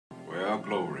Well,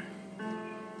 glory.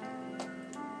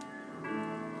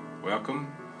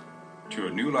 Welcome to a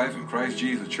new life in Christ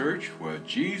Jesus Church, where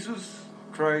Jesus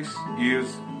Christ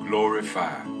is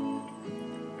glorified.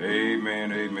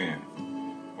 Amen, amen.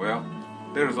 Well,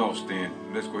 let us all stand.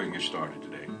 Let's go ahead and get started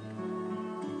today.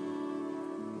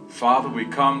 Father, we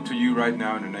come to you right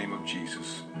now in the name of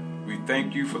Jesus. We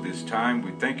thank you for this time.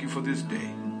 We thank you for this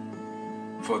day.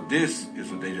 For this is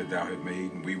the day that thou hast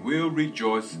made, and we will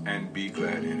rejoice and be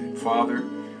glad in it. Father,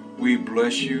 we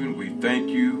bless you and we thank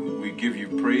you. We give you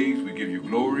praise, we give you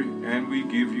glory, and we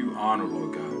give you honor,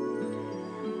 Lord God.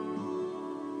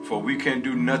 For we can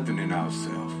do nothing in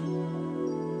ourselves.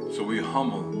 So we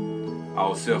humble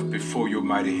ourselves before your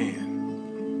mighty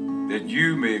hand, that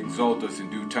you may exalt us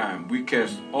in due time. We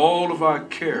cast all of our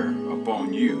care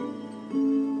upon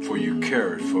you, for you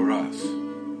care it for us.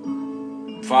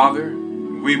 Father,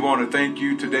 we want to thank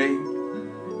you today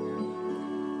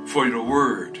for the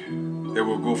word that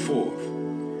will go forth.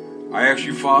 I ask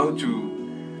you, Father,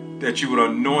 that you would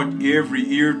anoint every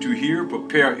ear to hear,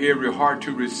 prepare every heart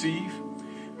to receive.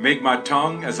 Make my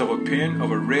tongue as of a pen of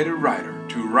a ready writer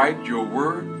to write your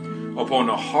word upon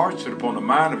the hearts and upon the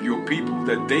mind of your people,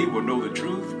 that they will know the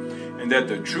truth, and that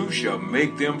the truth shall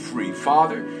make them free.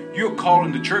 Father, you're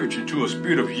calling the church into a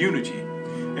spirit of unity,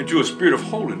 into a spirit of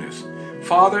holiness.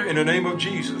 Father, in the name of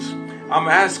Jesus, I'm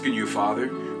asking you,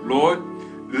 Father, Lord,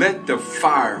 let the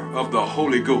fire of the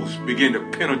Holy Ghost begin to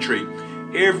penetrate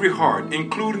every heart,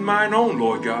 including mine own,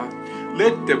 Lord God.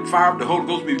 Let the fire of the Holy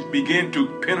Ghost begin to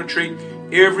penetrate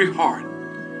every heart.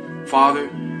 Father,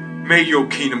 may your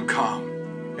kingdom come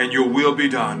and your will be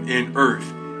done in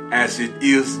earth as it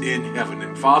is in heaven.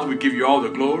 And Father, we give you all the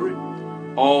glory,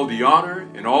 all the honor,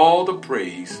 and all the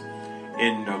praise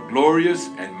in the glorious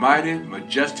and mighty,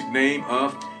 majestic name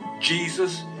of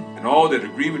Jesus. And all that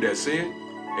agree with that said,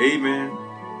 amen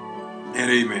and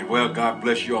amen. Well, God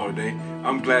bless you all today.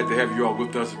 I'm glad to have you all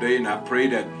with us today, and I pray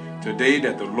that today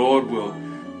that the Lord will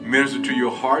minister to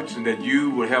your hearts and that you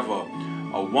will have a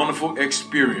wonderful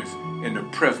experience in the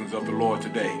presence of the Lord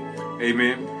today.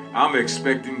 Amen. I'm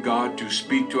expecting God to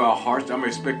speak to our hearts. I'm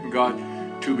expecting God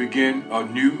to begin a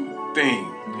new thing.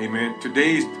 Amen.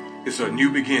 Today is a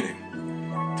new beginning.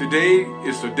 Today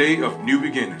is the day of new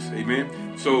beginnings. Amen.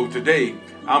 So today,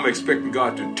 I'm expecting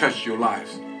God to touch your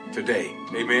lives today.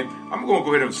 Amen. I'm going to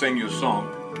go ahead and sing you a song.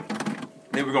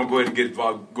 Then we're going to go ahead and get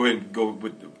involved. Go ahead and go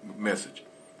with the message.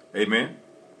 Amen.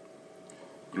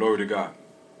 Glory to God.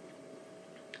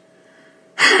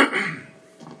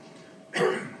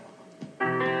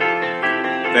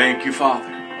 Thank you,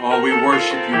 Father. Oh, we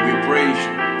worship you. We praise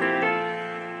you.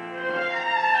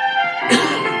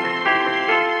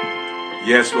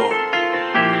 Yes, Lord.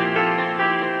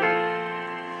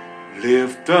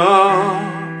 Lift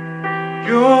up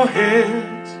your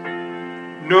heads,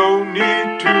 no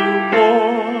need to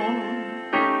mourn.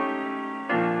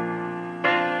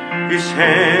 His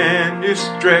hand is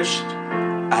stretched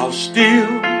out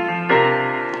still,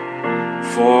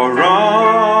 for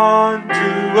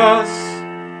unto us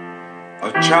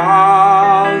a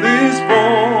child is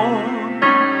born,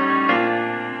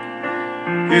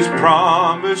 his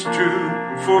promise to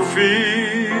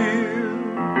fulfill.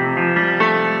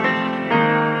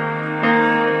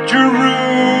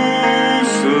 Jerusalem,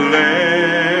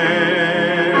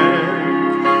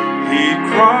 he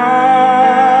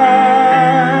cried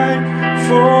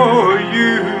for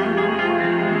you.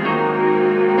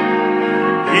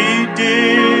 He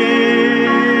did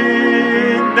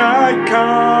not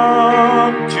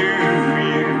come to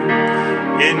you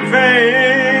in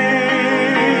vain.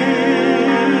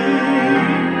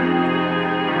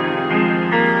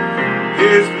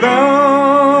 His loving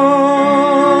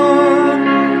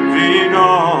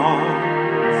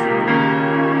arms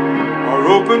are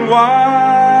open wide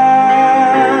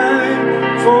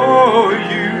for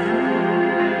you,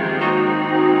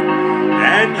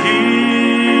 and he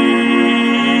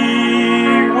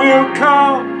will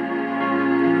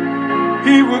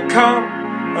come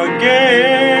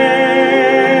again.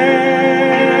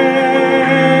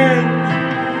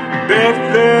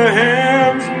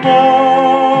 Bethlehem's morning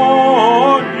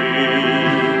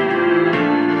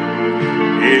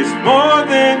is more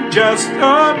than just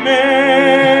a memory,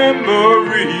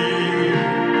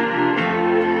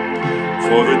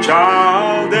 for the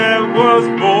child that was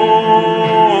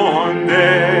born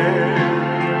there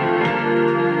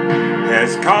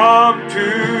has come to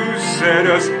set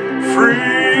us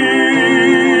free.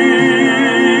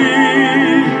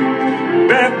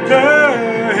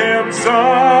 Bethlehem sunrise,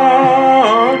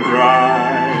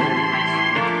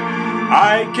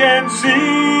 I can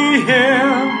see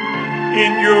him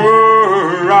in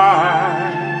your eyes.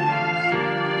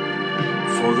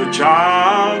 For the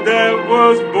child that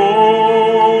was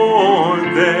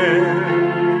born there,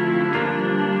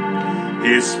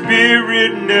 his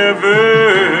spirit never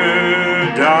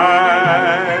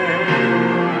died.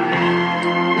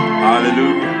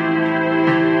 Hallelujah.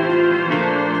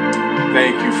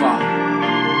 Thank you, Father.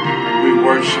 We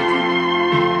worship you.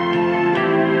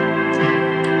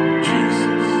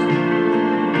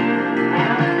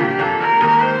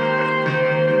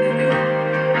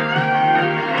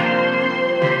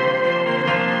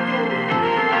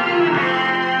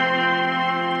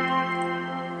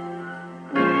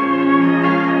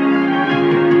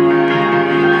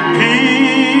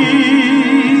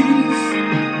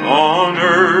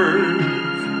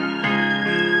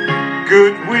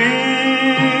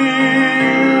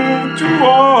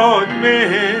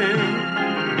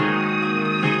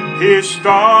 His star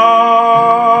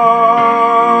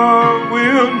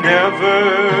will never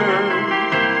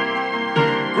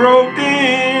grow dim.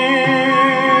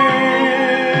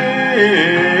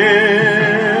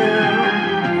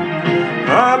 A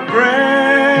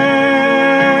brand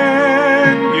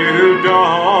new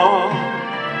dawn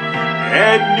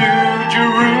at New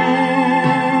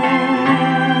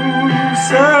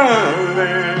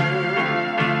Jerusalem,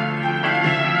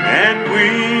 and we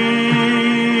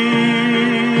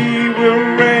will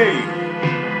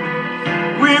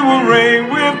reign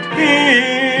with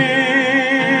him.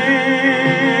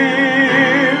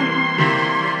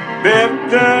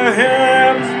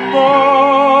 Bethlehem's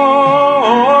morning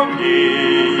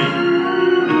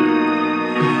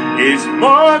is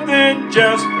more than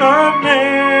just a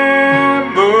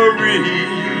memory.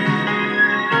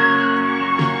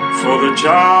 For the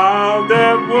child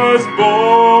that was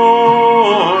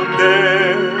born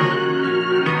there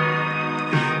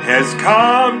has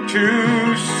come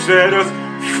to set us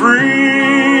free.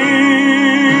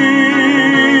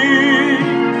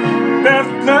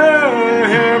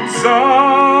 Bethlehem sunrise,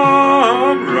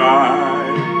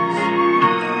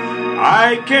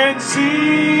 I can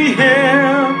see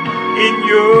him in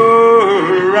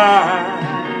your eyes.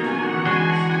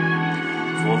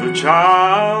 For the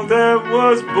child that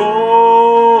was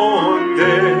born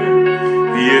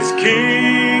there, he is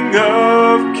King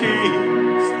of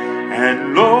kings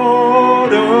and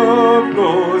Lord of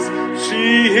lords.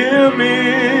 See him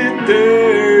in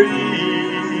the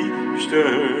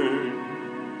eastern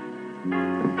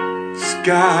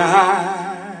sky.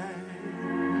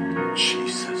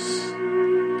 Jesus,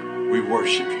 we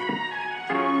worship you.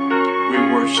 We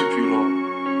worship you, Lord.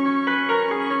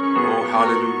 Oh,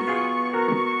 hallelujah.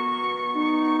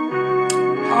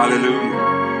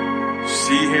 Hallelujah.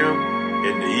 See him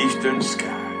in the eastern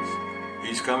skies.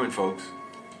 He's coming, folks.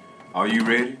 Are you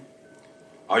ready?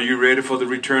 Are you ready for the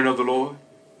return of the Lord?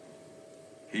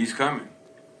 He's coming.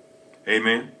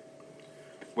 Amen.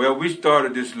 Well, we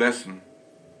started this lesson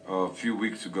a few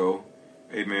weeks ago.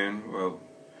 Amen. Well,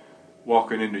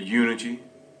 walking into unity.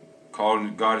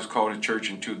 God is calling the church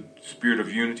into the spirit of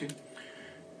unity.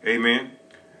 Amen.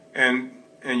 And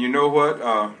you know what?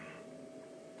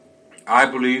 I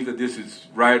believe that this is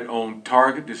right on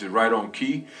target. This is right on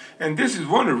key. And this is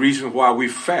one of the reasons why we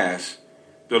fast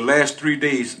the last 3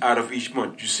 days out of each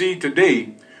month. You see,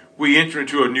 today, we enter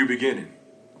into a new beginning.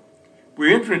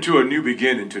 We enter into a new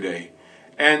beginning today.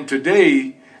 And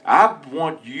today, I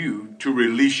want you to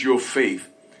release your faith.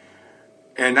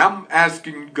 And I'm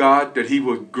asking God that he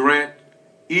will grant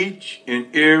each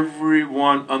and every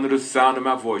one under the sound of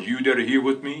my voice, you that are here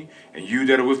with me and you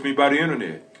that are with me by the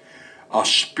internet, a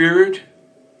spirit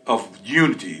of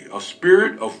unity, a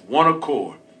spirit of one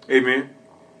accord. Amen.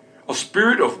 A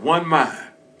spirit of one mind.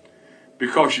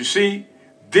 Because you see,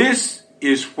 this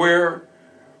is where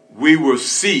we will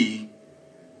see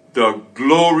the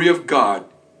glory of God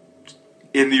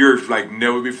in the earth like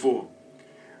never before.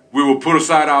 We will put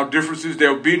aside our differences.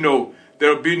 There'll be no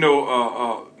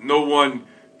one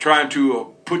trying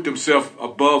to put themselves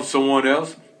above someone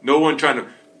else. No one trying to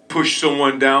push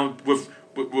someone down with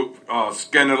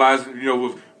scandalizing,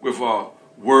 with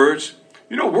words.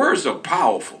 Words are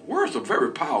powerful. Words are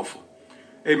very powerful.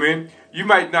 Amen. You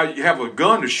might not have a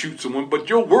gun to shoot someone, but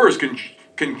your words can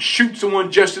shoot someone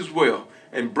just as well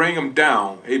and bring them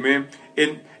down. Amen.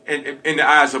 In the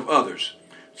eyes of others.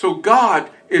 So God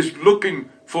is looking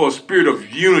for a spirit of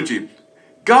unity.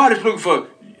 God is looking for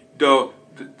the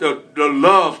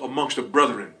love amongst the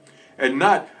brethren, and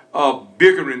not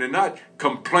bickering and not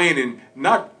complaining,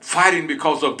 not fighting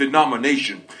because of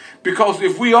denomination. Because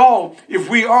if we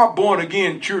are born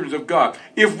again children of God,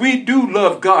 if we do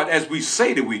love God as we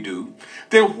say that we do,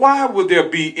 then why would there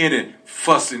be any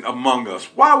fussing among us?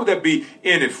 Why would there be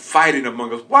any fighting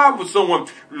among us? Why would someone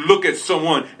look at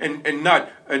someone and not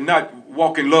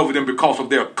walk in love with them because of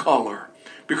their color,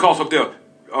 because of their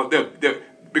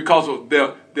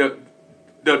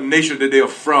the nation that they are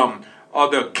from, or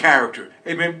their character?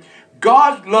 Amen.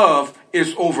 God's love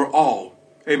is over all.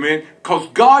 Amen. Because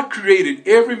God created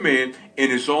every man in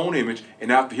his own image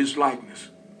and after his likeness.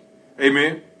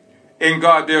 Amen. In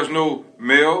God there's no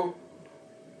male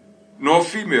nor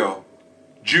female,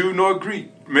 Jew nor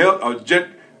Greek, male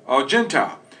or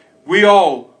Gentile. We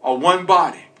all are one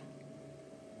body.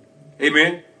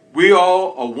 Amen. We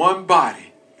all are one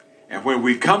body. And when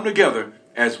we come together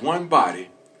as one body,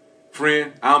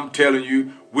 friend, I'm telling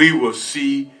you, we will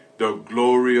see the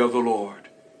glory of the Lord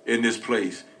in this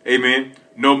place. Amen.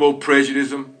 No more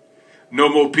prejudice. No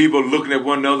more people looking at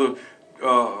one another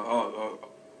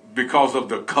because of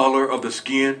the color of the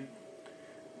skin.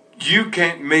 You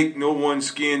can't make no one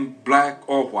skin black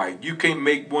or white. You can't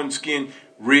make one skin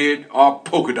red or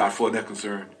polka dot for that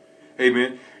concern.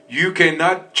 Amen. You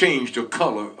cannot change the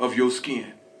color of your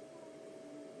skin.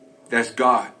 That's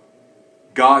God.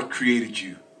 God created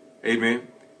you. Amen.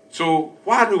 So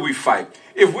why do we fight?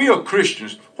 If we are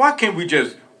Christians, why can't we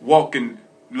just walk in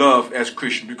love as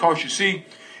Christians? Because you see,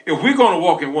 if we're going to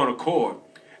walk in one accord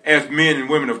as men and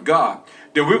women of God,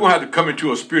 then we're going to have to come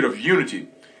into a spirit of unity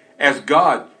as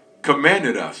God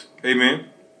commanded us. Amen.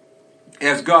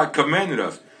 As God commanded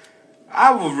us.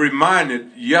 I was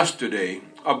reminded yesterday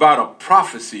about a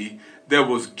prophecy that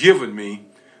was given me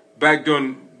back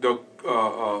during the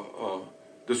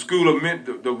School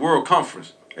of the World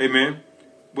Conference. Amen.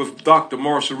 With Dr.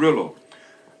 Marcirillo.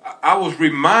 I was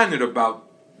reminded about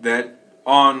that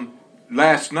on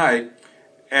last night,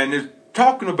 and it's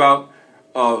talking about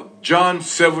John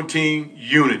 17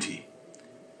 unity.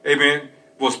 Amen.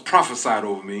 Was prophesied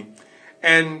over me,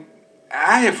 and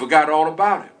I had forgot all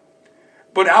about it.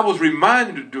 But I was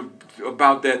reminded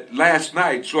about that last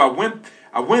night, so I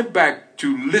went back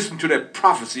to listen to that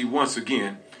prophecy once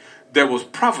again that was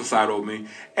prophesied over me,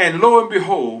 and lo and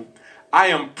behold, I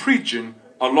am preaching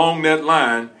along that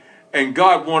line, and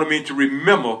God wanted me to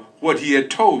remember what he had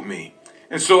told me.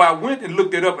 And so I went and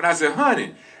looked it up, and I said,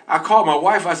 honey, I called my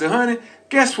wife, I said, honey,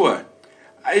 guess what?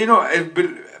 But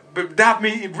without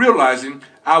me realizing,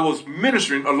 I was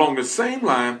ministering along the same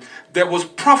line that was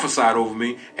prophesied over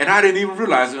me, and I didn't even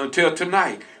realize it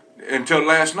until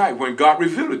last night when God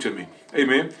revealed it to me.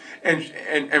 Amen.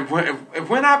 And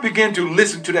when I began to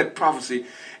listen to that prophecy,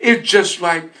 it's just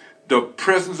like the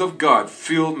presence of God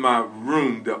filled my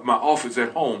room, my office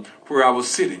at home where I was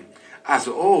sitting. I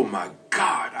said, oh my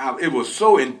God, it was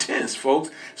so intense, folks,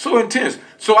 so intense.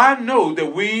 So I know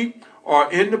that we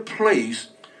are in the place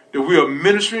that we are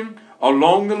ministering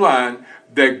along the line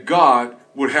that God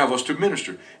would have us to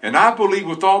minister. And I believe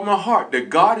with all my heart that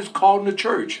God is calling the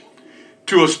church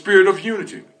to a spirit of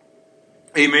unity.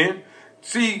 Amen.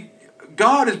 See,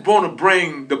 God is going to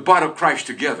bring the body of Christ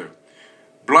together.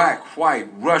 Black, white,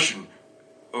 Russian,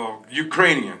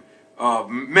 Ukrainian,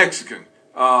 Mexican,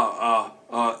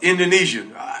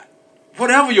 Indonesian,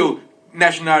 whatever your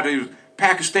nationality is,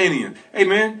 Pakistani,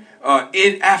 amen,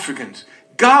 in Africans.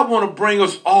 God want to bring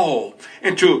us all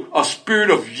into a spirit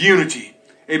of unity,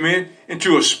 amen,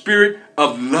 into a spirit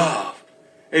of love,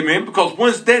 amen, because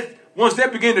once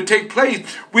that began to take place,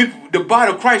 the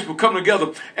body of Christ will come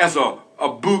together as a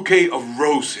bouquet of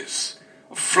roses,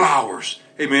 of flowers,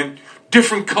 amen,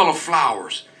 different color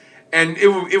flowers. And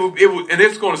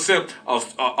it's going to send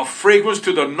a fragrance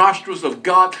to the nostrils of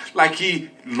God like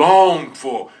he longed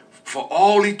for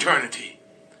all eternity.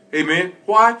 Amen.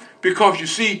 Why? Because you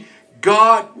see,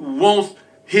 God wants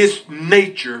his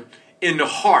nature in the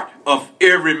heart of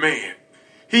every man.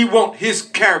 He wants his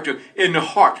character in the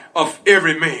heart of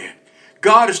every man.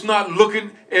 God is not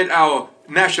looking at our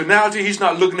nationality. He's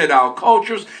not looking at our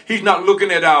cultures. He's not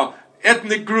looking at our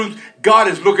ethnic groups. God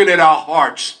is looking at our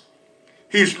hearts.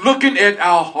 He's looking at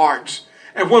our hearts.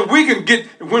 And when we can get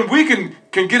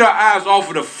our eyes off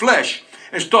of the flesh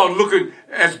and start looking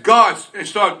as God and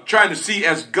start trying to see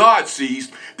as God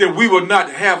sees, then we will not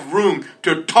have room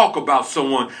to talk about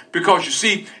someone. Because you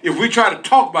see, if we try to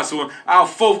talk about someone, our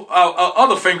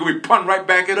other finger will be pointing right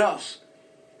back at us.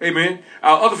 Amen.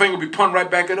 Our other finger will be pointing right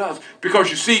back at us. Because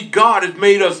you see, God has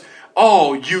made us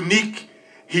all unique.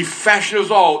 He fashioned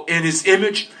us all in his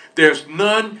image. There's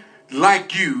none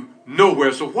like you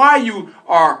nowhere. So why you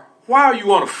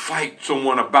want to fight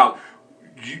someone about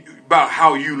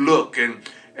how you look and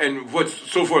and what's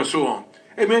so forth and so on.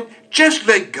 Amen. Just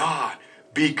let God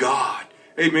be God.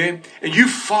 Amen. And you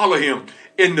follow him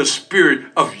in the spirit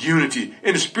of unity,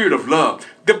 in the spirit of love.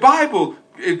 The Bible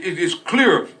it is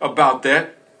clear about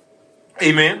that.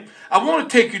 Amen. I want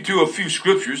to take you to a few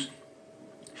scriptures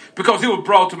because it was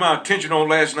brought to my attention on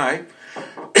last night.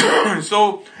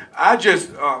 So I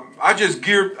just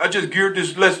geared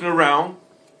this lesson around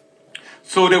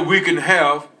so that we can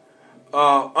have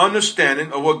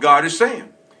understanding of what God is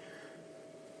saying.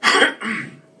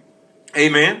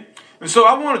 Amen. And so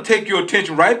I want to take your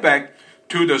attention right back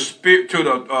to the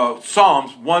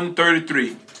Psalms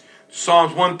 133.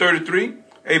 Psalms 133.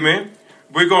 Amen.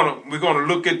 We're gonna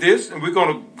look at this, and we're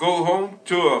gonna go home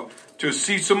to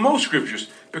see some more scriptures.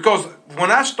 Because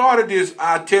when I started this,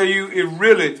 I tell you, it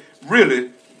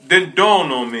really didn't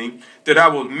dawn on me that I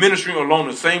was ministering along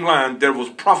the same line that was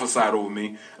prophesied over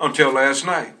me until last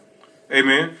night.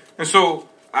 Amen. And so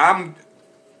I'm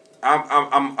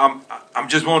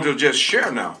just want to just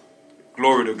share now.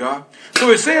 Glory to God.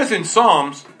 So it says in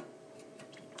Psalms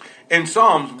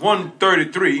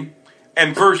 133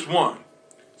 and verse 1.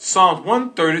 Psalms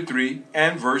 133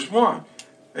 and verse 1.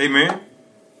 Amen.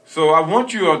 So I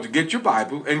want you all to get your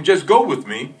Bible and just go with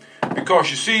me, because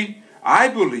you see, I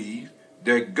believe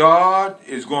that God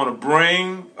is going to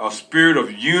bring a spirit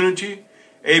of unity.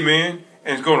 Amen.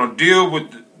 And it's going to deal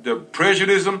with the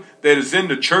prejudice that is in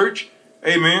the church.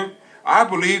 Amen. I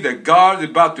believe that God is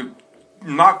about to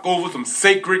knock over some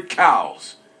sacred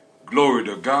cows. Glory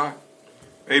to God.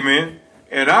 Amen.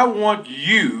 And I want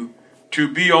you to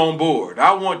be on board.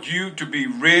 I want you to be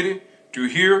ready to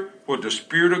hear what the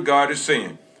Spirit of God is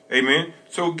saying. Amen.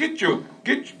 So let's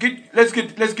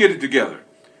get it together.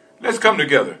 Let's come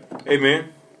together.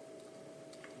 Amen.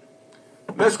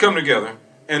 Let's come together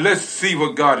and let's see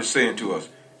what God is saying to us.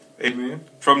 Amen.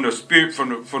 From the Spirit, from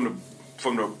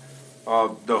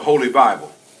the Holy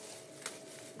Bible.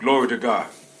 Glory to God.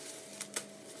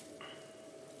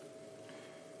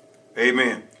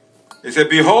 Amen. It said,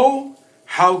 behold,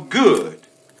 how good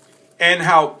and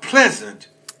how pleasant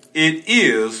it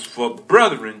is for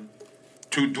brethren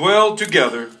to dwell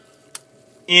together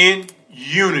in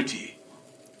unity.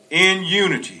 In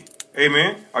unity.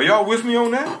 Amen. Are y'all with me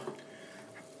on that?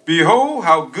 Behold,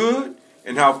 how good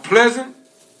and how pleasant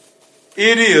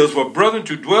it is for brethren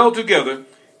to dwell together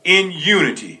in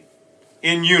unity.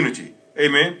 In unity.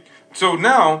 Amen. So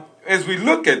now, as we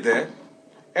look at that,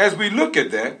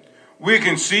 we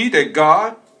can see that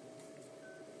God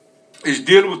is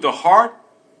dealing with the heart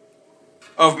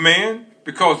of man,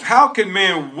 because how can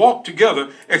man walk together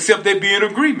except they be in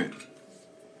agreement?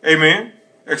 Amen.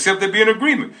 Except they be in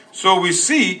agreement. So we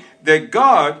see that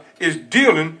God is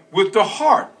dealing with the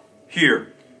heart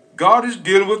here. God is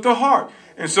dealing with the heart.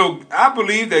 And so I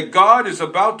believe that God is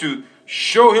about to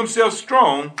show himself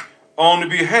strong on the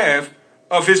behalf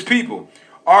of his people.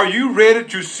 Are you ready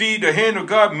to see the hand of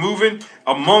God moving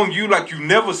among you like you've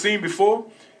never seen before?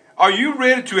 Are you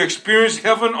ready to experience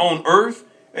heaven on earth?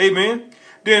 Amen.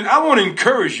 Then I want to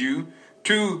encourage you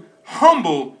to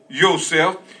humble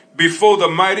yourself before the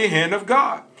mighty hand of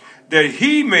God, that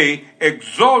he may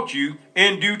exalt you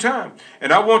in due time.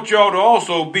 And I want y'all to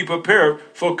also be prepared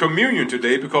for communion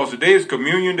today, because today is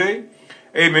communion day.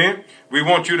 Amen. We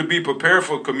want you to be prepared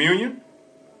for communion.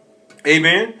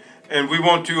 Amen. And we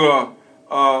want to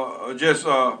just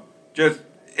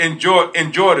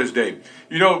enjoy this day.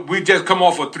 You know, we just come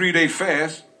off a 3-day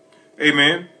fast.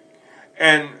 Amen.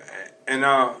 And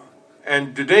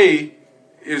today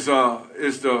is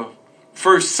the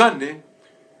first Sunday.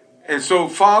 And so,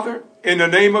 Father, in the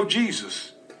name of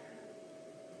Jesus,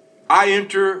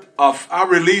 I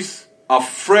release a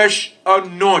fresh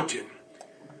anointing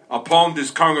upon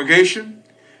this congregation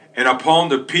and upon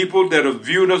the people that are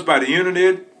viewing us by the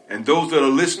internet and those that are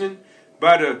listening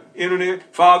by the internet.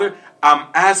 Father, I'm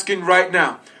asking right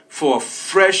now for a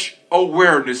fresh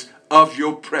awareness of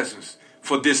your presence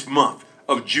for this month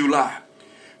of July.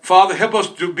 Father, help us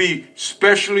to be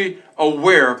specially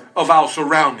aware of our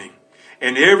surrounding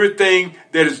and everything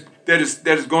that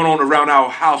is going on around our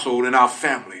household and our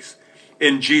families.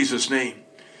 In Jesus' name.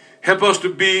 Help us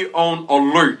to be on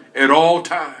alert at all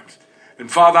times.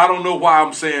 And Father, I don't know why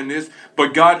I'm saying this,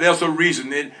 but God, there's a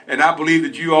reason. And I believe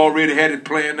that you already had it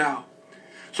planned out.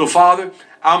 So Father,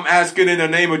 I'm asking in the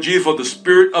name of Jesus for the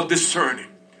spirit of discerning.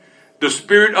 The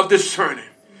spirit of discerning.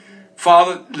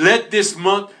 Father, let this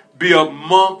month be a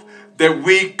month that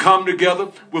we come together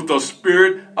with a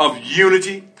spirit of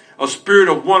unity, a spirit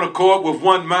of one accord with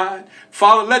one mind.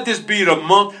 Father, let this be the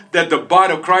month that the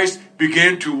body of Christ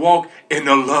begin to walk in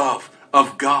the love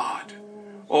of God.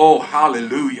 Oh,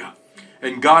 hallelujah.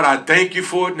 And God, I thank you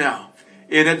for it now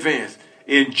in advance.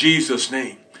 in Jesus'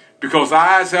 name. Because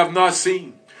eyes have not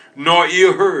seen, nor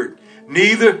ear heard,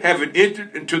 neither have it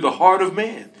entered into the heart of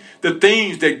man, the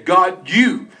things that God,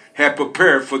 you have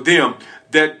prepared for them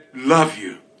that love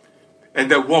you and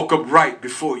that walk upright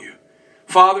before you.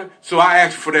 Father, so I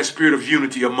ask for that spirit of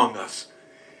unity among us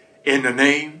in the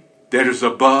name that is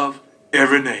above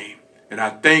every name. And I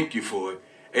thank you for it.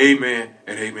 Amen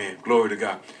and amen. Glory to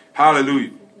God.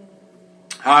 Hallelujah.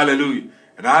 Hallelujah.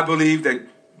 And I believe that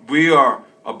we are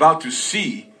about to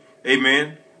see,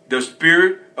 amen, the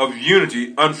spirit of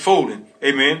unity unfolding.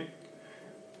 Amen.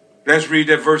 Let's read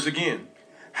that verse again.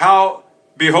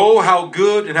 Behold, how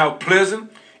good and how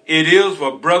pleasant it is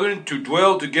for brethren to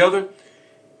dwell together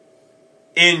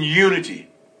in unity.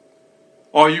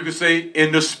 Or you could say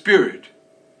in the spirit.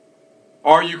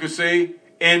 Or you could say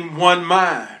in one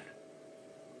mind,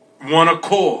 one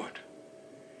accord,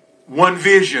 one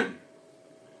vision.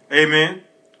 Amen.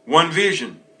 One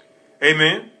vision.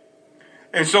 Amen.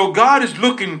 And so God is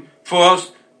looking for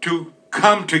us to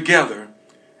come together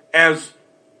as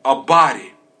a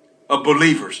body of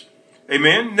believers.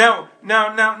 Amen. Now,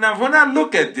 when I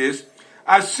look at this,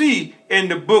 I see in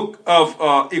the book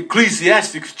of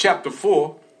Ecclesiastes chapter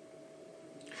 4,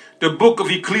 the book of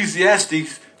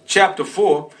Ecclesiastes chapter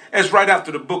 4, that's right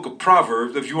after the book of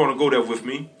Proverbs, if you want to go there with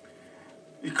me.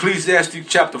 Ecclesiastes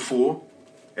chapter 4,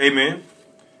 amen,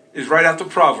 is right after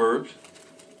Proverbs.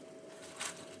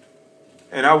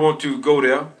 And I want to go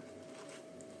there.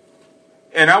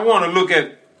 And I want to look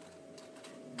at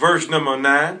verse number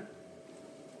 9.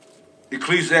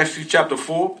 Ecclesiastes chapter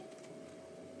 4.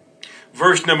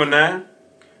 Verse number 9.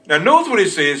 Now notice what it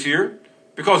says here,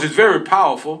 because it's very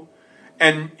powerful.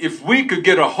 And if we could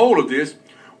get a hold of this,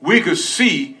 we could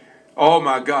see, oh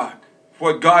my God,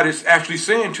 what God is actually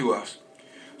saying to us.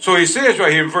 So he says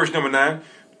right here in verse number 9,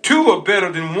 two are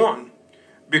better than one,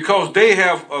 because they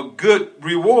have a good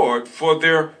reward for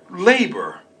their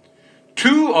labor.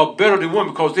 Two are better than one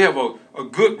because they have a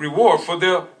good reward for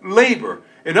their labor.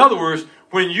 In other words,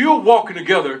 when you're walking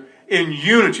together in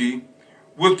unity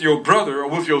with your brother or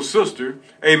with your sister,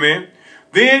 amen,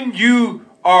 then you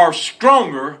are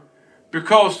stronger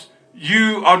because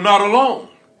you are not alone.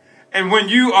 And when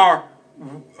you are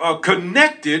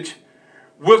connected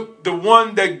with the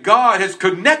one that God has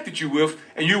connected you with,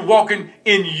 and you're walking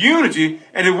in unity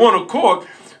and in one accord,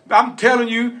 I'm telling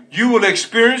you, you will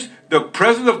experience the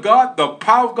presence of God, the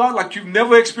power of God like you've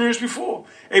never experienced before.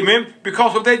 Amen.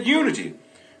 Because of that unity.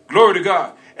 Glory to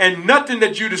God. And nothing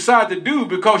that you decide to do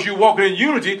because you're walking in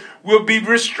unity will be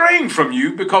restrained from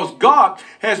you, because God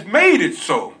has made it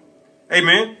so.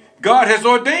 Amen. God has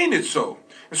ordained it so.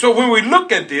 And so when we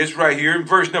look at this right here in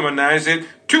verse number 9, it said,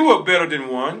 two are better than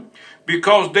one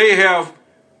because they have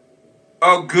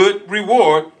a good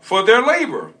reward for their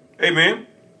labor. Amen.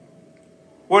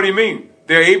 What do you mean?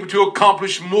 They're able to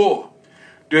accomplish more.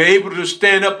 They're able to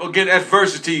stand up against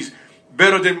adversities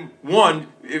better than one.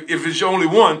 If it's only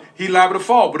one, he's liable to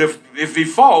fall. But if he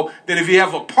fall, then if he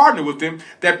have a partner with him,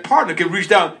 that partner can reach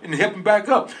down and help him back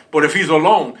up. But if he's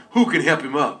alone, who can help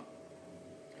him up?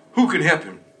 Who can help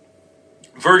him?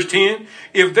 Verse 10,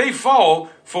 if they fall,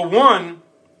 the one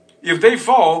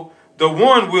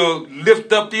will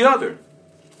lift up the other.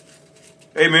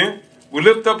 Amen. Will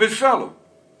lift up his fellow.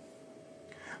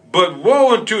 But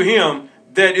woe unto him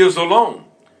that is alone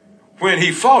when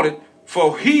he falleth,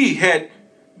 for he had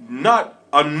not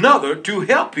another to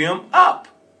help him up.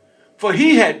 For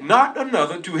he had not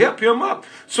another to help him up.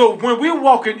 So when we're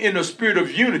walking in the spirit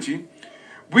of unity,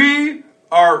 we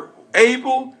are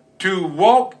able to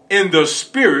walk in the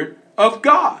Spirit of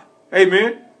God.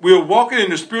 Amen. We're walking in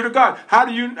the Spirit of God. How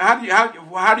do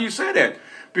you say that?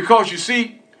 Because you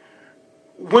see,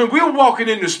 when we're walking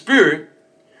in the Spirit,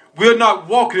 we're not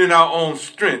walking in our own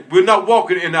strength. We're not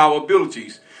walking in our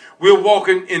abilities. We're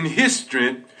walking in His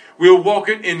strength. We're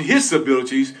walking in His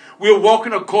abilities. We're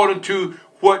walking according to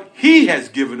what He has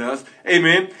given us.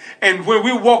 Amen. And when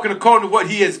we're walking according to what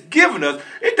He has given us,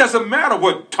 it doesn't matter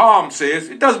what Tom says.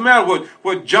 It doesn't matter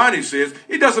what Johnny says.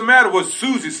 It doesn't matter what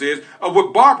Susie says or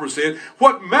what Barbara says.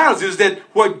 What matters is that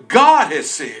what God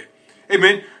has said.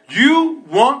 Amen. You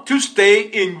want to stay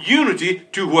in unity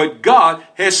to what God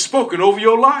has spoken over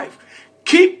your life.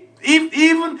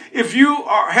 Even if you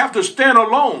have to stand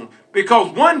alone,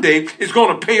 because one day it's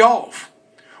going to pay off.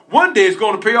 One day it's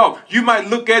going to pay off. You might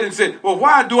look at it and say, well,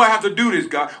 why do I have to do this,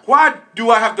 God? Why do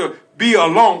I have to be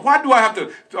alone? Why do I have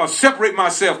to separate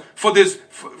myself from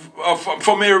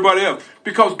everybody else?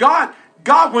 Because God,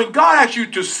 when God asks you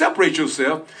to separate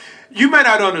yourself, you may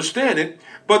not understand it,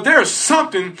 but there's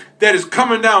something that is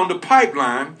coming down the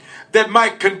pipeline that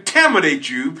might contaminate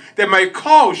you, that might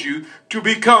cause you to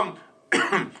become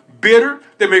bitter.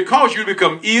 They may cause you to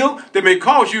become ill. They may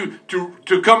cause you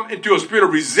to come into a spirit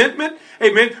of resentment.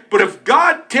 Amen. But if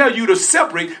God tells you to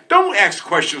separate, don't ask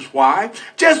questions why.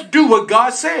 Just do what God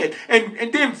said.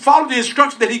 And then follow the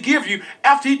instructions that he gives you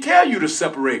after he tells you to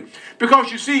separate.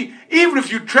 Because you see, even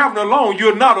if you're traveling alone,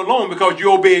 you're not alone because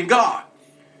you're obeying God.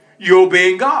 You're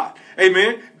obeying God.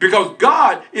 Amen. Because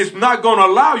God is not going to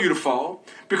allow you to fall.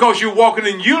 Because you're walking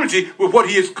in unity with what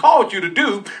he has called you to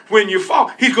do. When you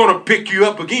fall, he's going to pick you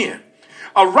up again.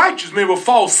 A righteous man will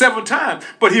fall 7 times,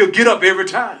 but he'll get up every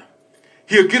time.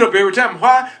 He'll get up every time.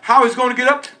 Why? How is he going to get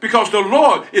up? Because the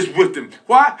Lord is with him.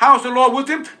 Why? How is the Lord with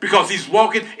him? Because he's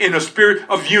walking in a spirit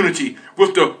of unity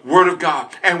with the Word of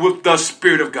God and with the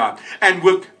Spirit of God and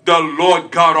with the Lord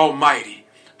God Almighty.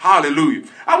 Hallelujah.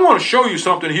 I want to show you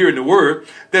something here in the Word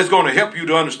that's going to help you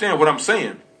to understand what I'm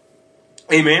saying.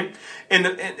 Amen. And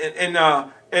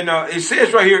it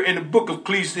says right here in the book of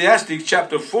Ecclesiastes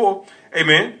chapter 4.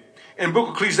 Amen. In the book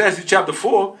of Ecclesiastes chapter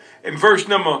 4, in verse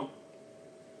number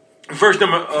look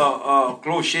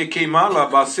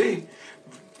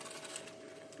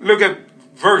at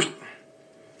verse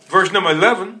number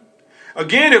 11.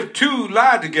 Again, if two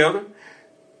lie together,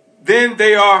 then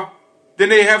they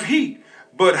have heat.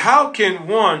 But how can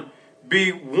one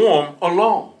be warm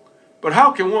alone? But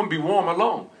how can one be warm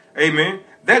alone? Amen.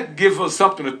 That gives us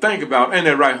something to think about. Ain't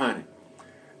that right, honey?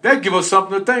 That gives us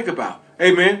something to think about.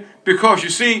 Amen. Because you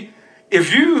see,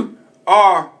 if you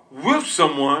are with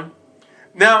someone,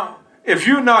 now, if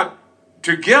you're not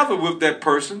together with that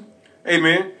person,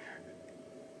 amen,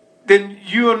 then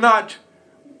you're not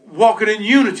walking in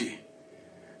unity.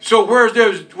 So whereas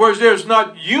there's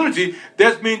not unity,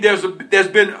 that means there's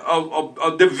been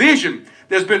a division.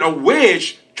 There's been a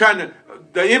wedge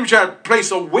the enemy trying to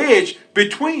place a wedge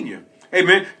between you.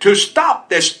 Amen. To stop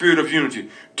that spirit of unity,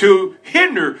 to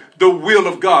hinder the will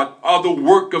of God or the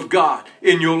work of God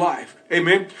in your life.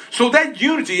 Amen. So that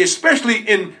unity, especially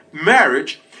in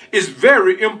marriage, is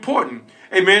very important.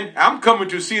 Amen. I'm coming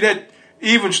to see that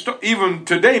even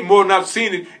today more than I've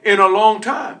seen it in a long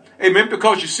time. Amen.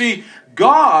 Because you see,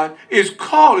 God is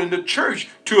calling the church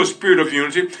to a spirit of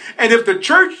unity. And if the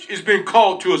church is being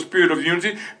called to a spirit of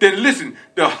unity, then listen,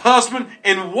 the husband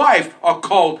and wife are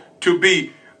called to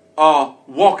be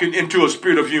walking into a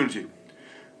spirit of unity.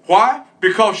 Why?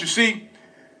 Because you see,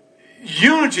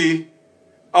 unity,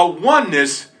 a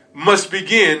oneness must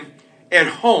begin at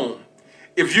home.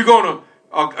 If you're gonna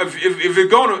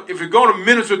if you're gonna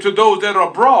minister to those that are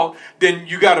abroad, then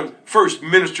you got to first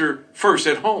minister first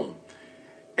at home.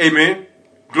 Amen.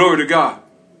 Glory to God.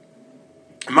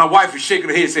 My wife is shaking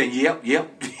her head saying, "Yep."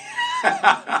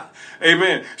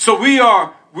 Amen. So we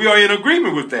are in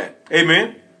agreement with that.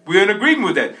 Amen. We're in agreement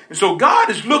with that. And so God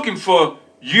is looking for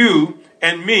you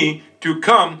and me to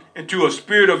come into a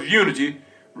spirit of unity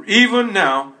even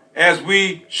now as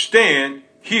we stand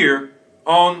here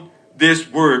on this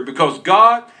word, because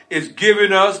God is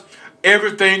giving us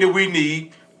everything that we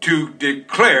need to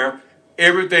declare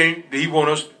everything that he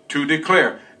wants us to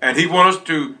declare. And he wants us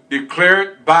to declare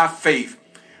it by faith.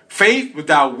 Faith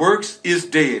without works is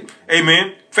dead.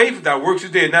 Amen. Faith without works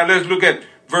is dead. Now let's look at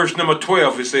verse number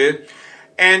 12. It said,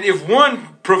 and if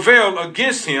one prevail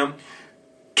against him,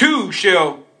 two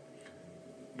shall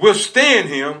withstand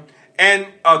him, and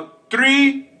a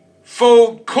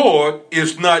threefold cord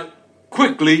is not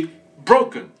quickly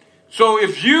broken. So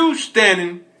if you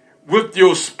standing with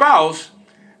your spouse,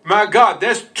 my God,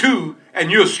 that's two,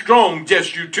 and you're strong,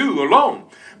 just you two alone.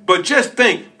 But just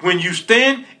think, when you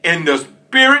stand in the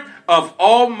spirit of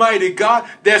Almighty God,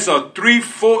 there's a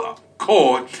threefold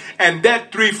cord, and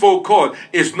that threefold cord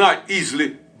is not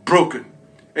easily broken.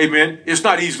 Amen. It's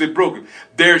not easily broken.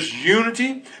 There's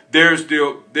unity. There's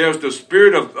the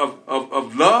spirit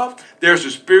of love. There's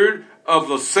the spirit of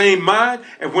the same mind.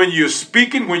 And when you're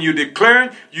speaking, when you're declaring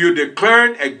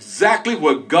exactly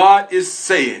what God is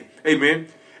saying. Amen.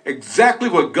 Exactly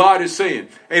what God is saying.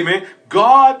 Amen.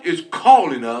 God is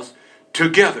calling us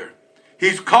together.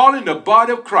 He's calling the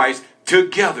body of Christ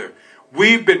together.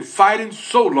 We've been fighting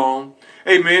so long,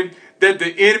 amen, that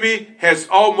the enemy has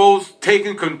almost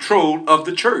taken control of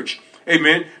the church.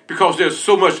 Amen. Because there's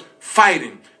so much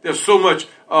fighting. There's so much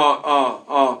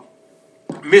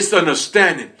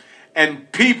misunderstanding.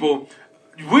 And people,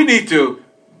 we need to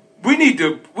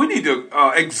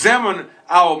examine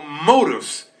our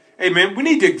motives. Amen. We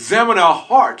need to examine our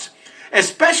hearts,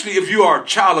 especially if you are a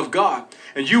child of God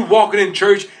and you walking in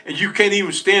church and you can't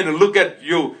even stand and look at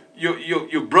your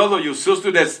brother, your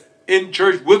sister that's in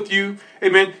church with you.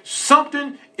 Amen.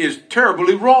 Something is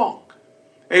terribly wrong.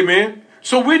 Amen.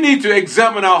 So we need to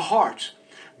examine our hearts.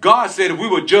 God said if we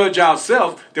would judge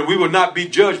ourselves, then we will not be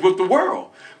judged with the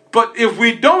world. But if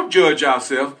we don't judge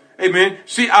ourselves, amen,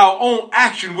 see, our own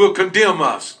action will condemn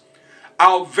us.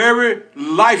 Our very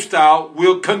lifestyle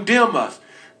will condemn us.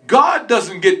 God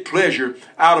doesn't get pleasure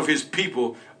out of his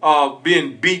people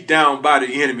being beat down by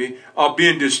the enemy or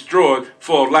being destroyed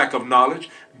for lack of knowledge.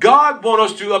 God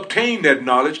wants us to obtain that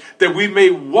knowledge that we may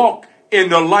walk in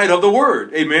the light of the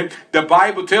word. Amen. The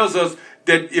Bible tells us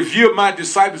that if you're my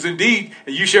disciples indeed,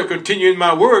 and you shall continue in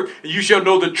my word, and you shall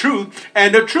know the truth,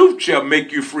 and the truth shall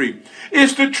make you free.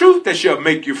 It's the truth that shall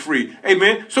make you free.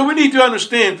 Amen. So we need to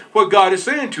understand what God is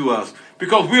saying to us,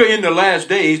 because we are in the last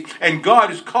days, and God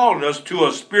is calling us to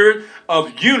a spirit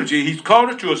of unity. He's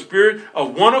calling us to a spirit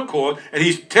of one accord, and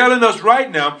he's telling us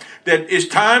right now that it's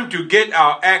time to get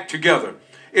our act together.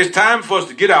 It's time for us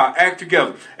to get our act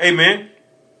together. Amen.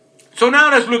 So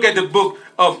now let's look at the book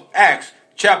of Acts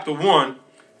chapter 1.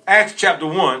 Acts chapter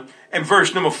 1 and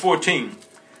verse number 14.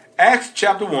 Acts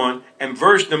chapter 1 and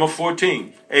verse number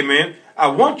 14. Amen. I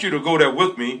want you to go there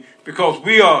with me, because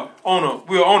we are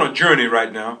on a journey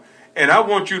right now. And I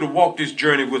want you to walk this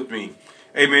journey with me.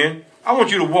 Amen. I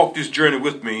want you to walk this journey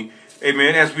with me.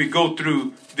 Amen. As we go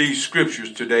through these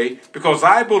scriptures today, because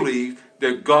I believe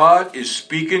that God is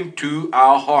speaking to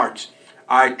our hearts.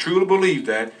 I truly believe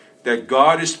that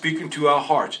God is speaking to our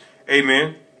hearts.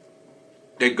 Amen.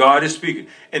 That God is speaking.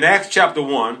 In Acts chapter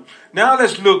 1, now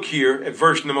let's look here at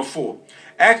verse number 4.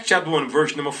 Acts chapter 1,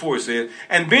 verse number 4 says,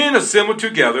 "And being assembled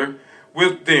together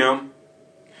with them,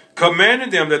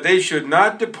 commanding them that they should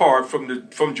not depart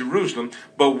from Jerusalem,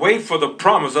 but wait for the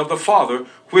promise of the Father,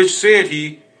 which said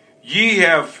he, Ye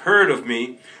have heard of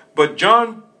me, but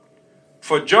John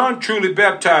truly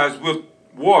baptized with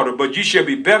water, but ye shall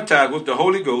be baptized with the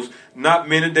Holy Ghost not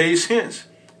many days hence."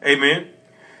 Amen.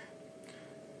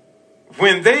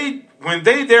 When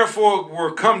they therefore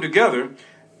were come together,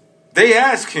 they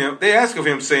asked of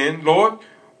him, saying, "Lord,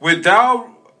 wilt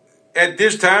thou at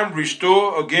this time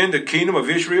restore again the kingdom of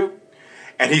Israel?"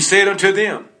 And he said unto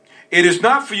them, "It is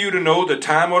not for you to know the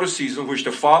time or the season which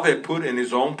the Father had put in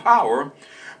his own power,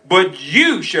 but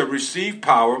you shall receive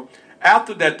power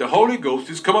after that the Holy Ghost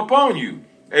is come upon you."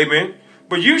 Amen.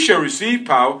 But you shall receive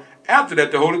power after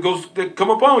that the Holy Ghost that come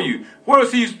upon you. What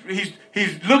is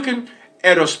he's looking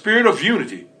at a spirit of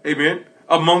unity. Amen.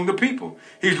 Among the people.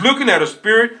 He's looking at a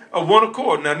spirit of one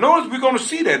accord. Now notice we're going to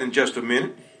see that in just a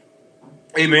minute.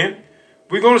 Amen.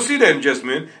 We're going to see that in just a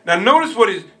minute. Now notice what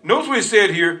he said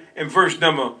here in verse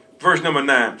number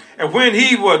 9. "And when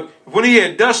he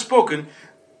had thus spoken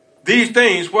these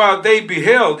things, while they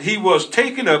beheld, he was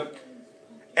taken up,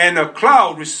 and a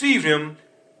cloud received him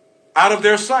out of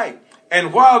their sight.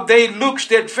 And while they looked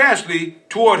steadfastly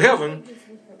toward heaven,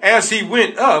 as he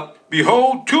went up,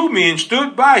 behold, two men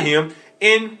stood by him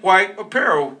in white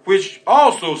apparel, which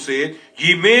also said,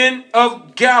 Ye men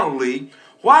of Galilee,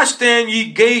 why stand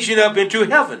ye gazing up into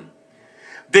heaven?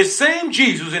 The same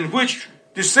Jesus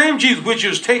which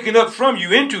is taken up from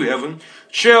you into heaven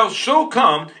shall so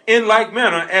come in like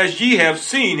manner as ye have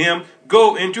seen him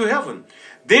go into heaven.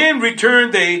 Then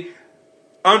returned they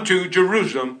unto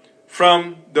Jerusalem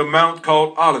from the mount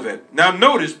called Olivet." Now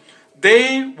notice,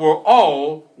 they were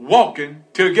all walking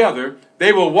together.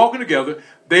 They were walking together.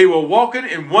 They were walking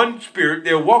in one spirit.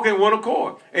 They were walking in one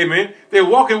accord. Amen. They were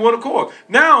walking in one accord.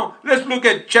 Now, let's look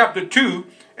at chapter 2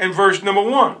 and verse number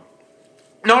 1.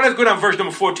 Now, let's go down to verse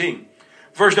number 14.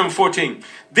 Verse number 14.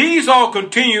 "These all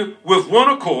continue with one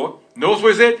accord." Notice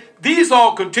what it said. "These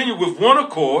all continue with one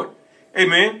accord."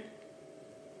 Amen.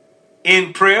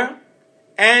 "In prayer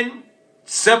and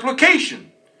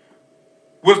supplication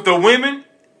with the women,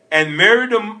 and Mary,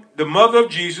 the mother of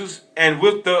Jesus, and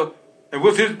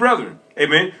with his brethren."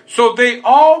 Amen. So they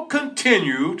all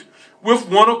continued with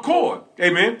one accord.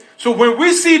 Amen. So when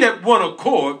we see that one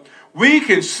accord, we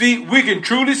can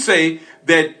truly say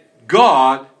that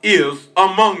God is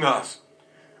among us.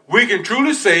 We can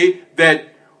truly say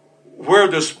that where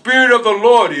the Spirit of the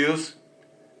Lord is,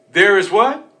 there is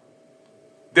what?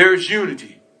 There's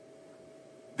unity.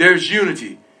 There's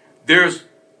unity. There's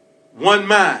one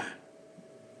mind.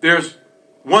 There's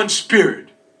one spirit.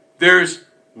 There's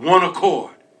one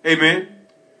accord. Amen.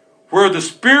 Where the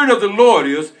Spirit of the Lord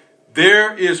is,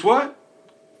 there is what?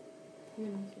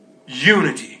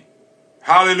 Unity.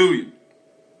 Hallelujah.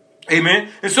 Amen.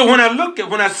 And so when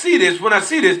I see this,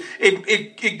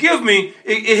 it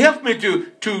helps me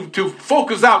to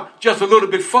focus out just a little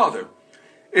bit further.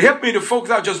 It helped me to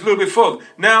focus out just a little bit further.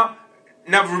 Now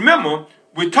remember,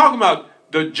 we're talking about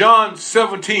the John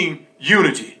 17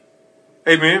 unity.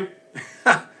 Amen.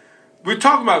 We're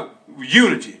talking about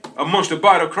unity amongst the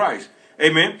body of Christ.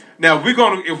 Amen. Now, if we're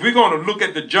going to look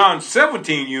at the John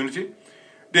 17 unity,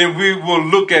 then we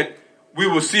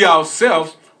will see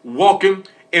ourselves walking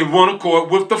in one accord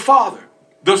with the Father,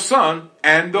 the Son,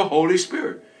 and the Holy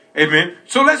Spirit. Amen.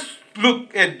 So let's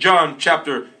look at John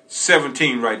chapter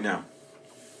 17 right now.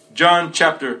 John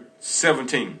chapter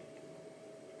 17.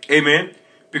 Amen.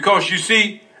 Because you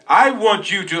see, I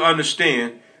want you to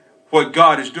understand what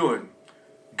God is doing.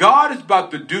 God is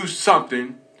about to do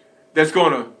something that's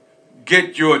going to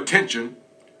get your attention.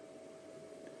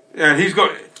 And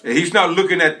he's not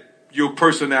looking at your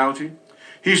personality.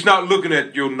 He's not looking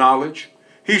at your knowledge.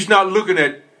 He's not looking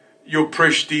at your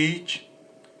prestige.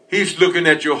 He's looking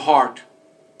at your heart.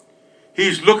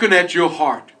 He's looking at your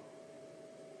heart.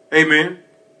 Amen.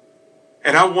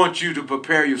 And I want you to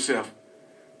prepare yourself.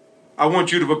 I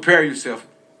want you to prepare yourself,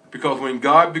 because when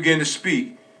God began to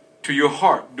speak to your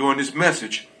heart during this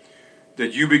message,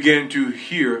 that you begin to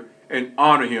hear and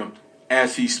honor him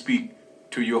as he speaks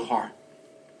to your heart.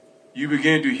 You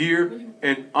begin to hear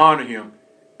and honor him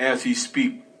as he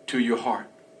speaks to your heart.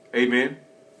 Amen.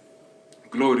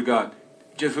 Glory to God.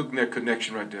 Just look at that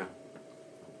connection right there.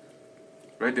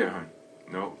 Right there, hon.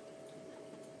 No.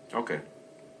 Okay.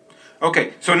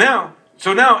 Okay. So now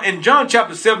in John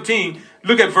chapter 17,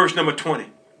 look at verse number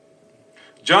 20.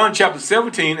 John chapter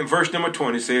 17 and verse number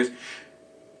 20 says,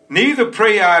 "Neither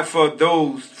pray I for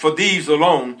these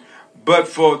alone, but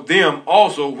for them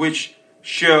also which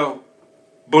shall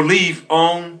believe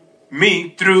on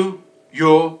me through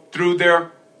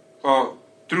their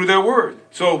word."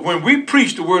 So when we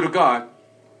preach the word of God,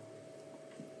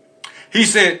 he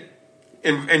said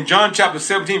in John chapter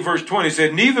 17 verse 20, he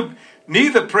said,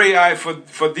 neither pray I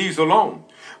for these alone,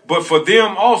 but for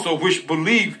them also which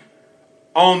believe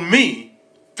on me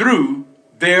through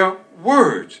their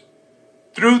words.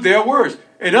 Through their words.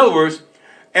 In other words,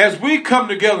 as we come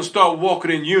together and start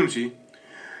walking in unity,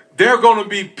 there are going to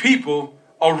be people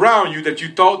around you that you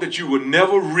thought that you would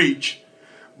never reach.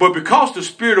 But because the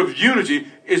spirit of unity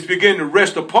is beginning to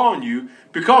rest upon you,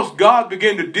 because God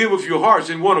began to deal with your hearts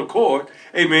in one accord,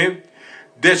 amen,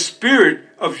 that spirit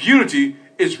of unity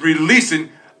is releasing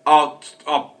an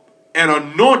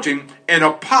anointing and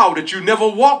a power that you never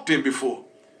walked in before.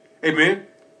 Amen.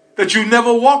 That you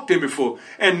never walked in before.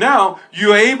 And now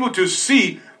you're able to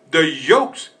see the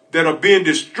yokes that are being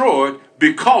destroyed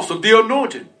because of the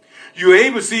anointing. You're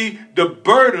able to see the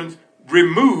burdens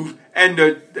removed and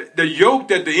the yoke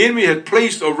that the enemy has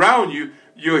placed around you,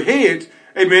 your heads,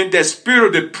 amen, that spirit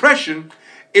of depression,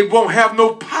 it won't have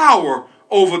no power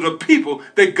over the people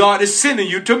that God is sending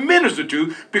you to minister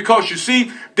to, because you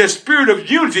see, the spirit of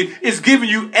unity is giving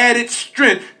you added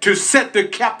strength to set the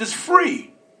captives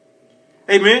free.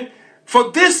 Amen. For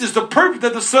this is the purpose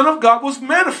that the Son of God was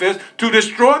manifest, to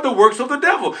destroy the works of the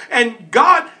devil. And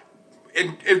God,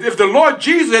 if the Lord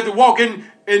Jesus had to walk in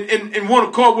one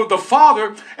accord with the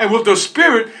Father and with the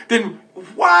Spirit, then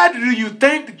why do you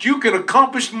think that you can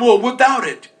accomplish more without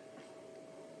it?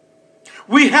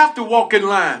 We have to walk in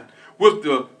line with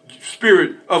the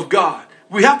Spirit of God.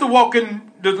 We have to walk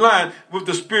in the line with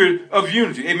the spirit of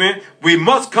unity. Amen. We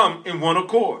must come in one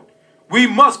accord. We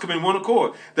must come in one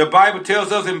accord. The Bible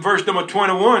tells us in verse number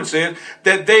 21 says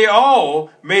that they all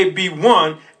may be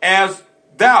one, as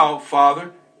thou,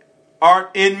 Father,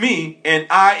 art in me and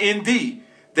I in thee,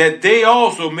 that they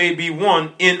also may be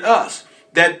one in us,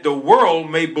 that the world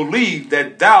may believe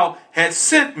that thou hast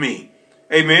sent me.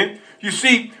 Amen. You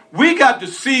see, we got to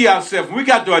see ourselves, we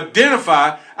got to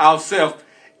identify ourselves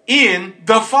in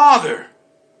the Father.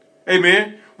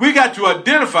 Amen. We got to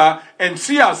identify and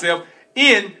see ourselves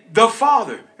in the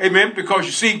Father. Amen. Because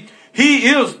you see, he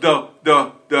is the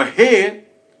head.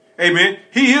 Amen.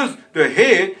 He is the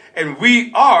head and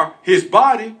we are his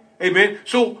body. Amen.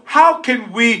 So how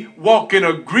can we walk in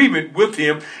agreement with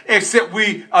him except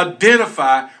we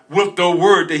identify with the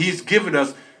word that he's given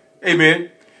us?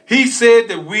 Amen. He said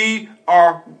that we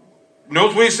are,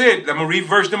 notice what he said. I'm going to read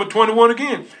verse number 21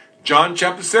 again. John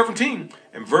chapter 17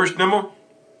 and verse number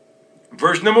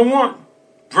 20,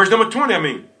 I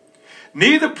mean.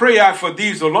 Neither pray I for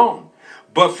these alone,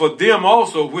 but for them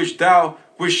also which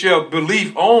shall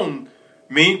believe on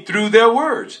me through their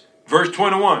words. Verse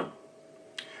 21.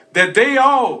 That they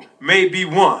all may be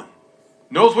one.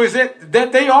 Notice what he said?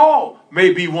 That they all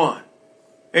may be one.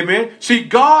 Amen. See,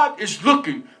 God is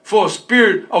looking for a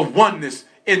spirit of oneness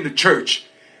in the church.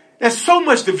 There's so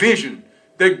much division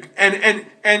that,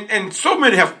 and so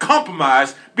many have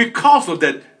compromised because of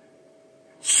that.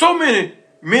 So many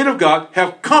men of God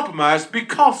have compromised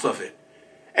because of it.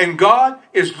 And God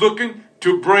is looking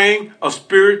to bring a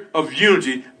spirit of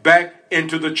unity back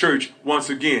into the church once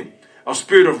again. A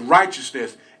spirit of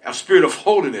righteousness, a spirit of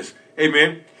holiness.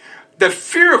 Amen. The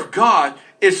fear of God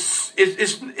is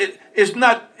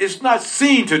not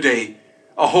seen today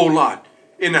a whole lot.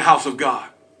 in the house of God.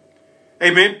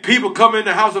 Amen. People come in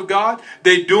the house of God.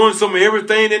 They doing some of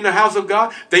everything in the house of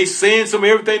God. They saying some of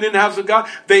everything in the house of God.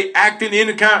 They acting in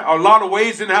a lot of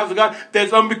ways in the house of God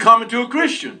that's unbecoming to a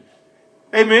Christian.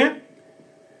 Amen.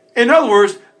 In other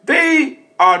words, they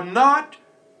are not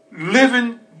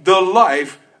living the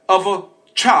life of a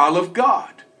child of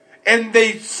God. And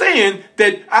they saying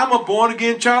that I'm a born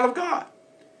again child of God.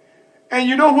 And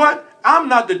you know what? I'm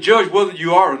not the judge whether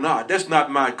you are or not. That's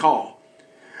not my call.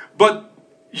 But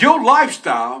your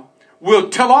lifestyle will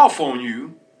tell off on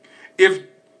you if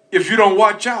you don't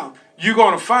watch out. You're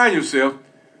going to find yourself,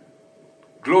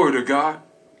 glory to God,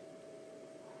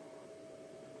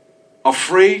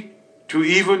 afraid to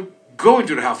even go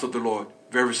into the house of the Lord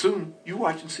very soon. You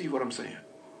watch and see what I'm saying.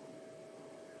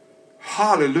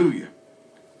 Hallelujah.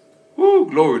 Woo,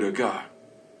 glory to God.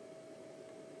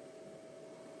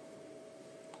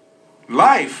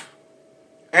 Life,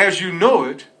 as you know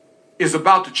it, is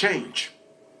about to change.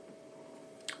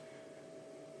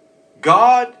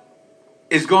 God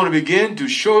is going to begin to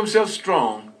show himself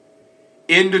strong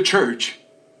in the church.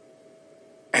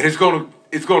 And it's going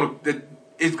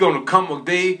to come a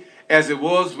day as it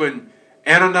was when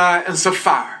Ananias and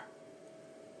Sapphira,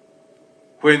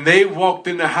 when they walked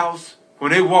in the house,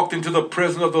 when they walked into the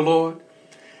presence of the Lord,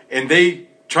 and they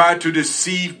tried to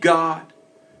deceive God.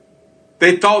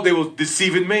 They thought they were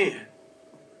deceiving man,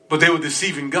 but they were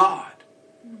deceiving God.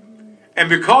 And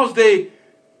because they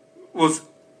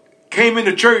came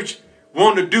into church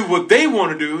wanting to do what they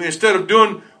want to do instead of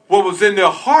doing what was in their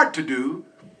heart to do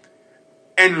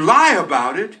and lie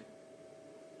about it,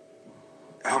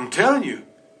 I'm telling you,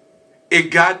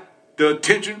 it got the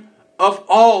attention of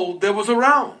all that was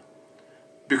around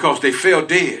because they fell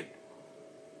dead.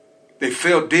 They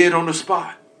fell dead on the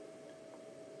spot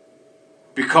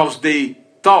because they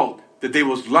thought that they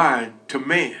was lying to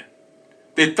man.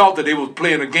 They thought that they was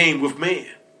playing a game with man.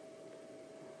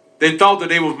 They thought that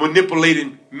they was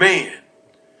manipulating man.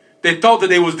 They thought that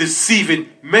they was deceiving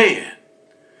man.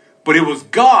 But it was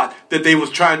God that they was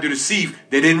trying to deceive.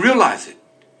 They didn't realize it.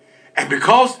 And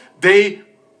because they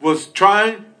was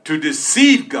trying to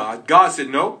deceive God, God said,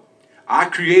 no, I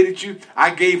created you.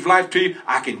 I gave life to you.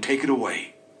 I can take it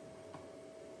away.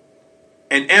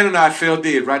 And Ananias fell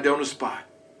dead right there on the spot.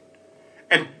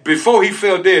 And before he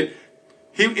fell dead,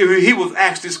 he was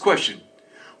asked this question.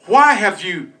 Why have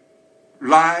you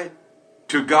lied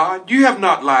to God? You have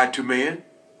not lied to man.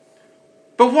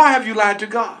 But why have you lied to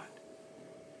God?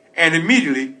 And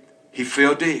immediately he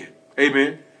fell dead.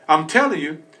 Amen. I'm telling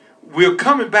you, we're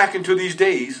coming back into these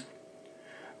days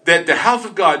that the house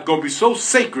of God is going to be so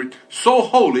sacred, so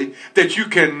holy, that you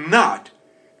cannot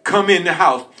come in the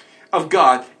house of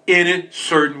God in a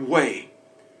certain way.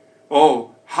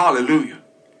 Oh, hallelujah.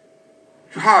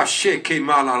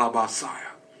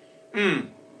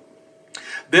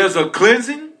 There's a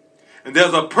cleansing and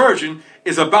there's a purging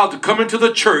is about to come into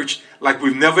the church like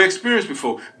we've never experienced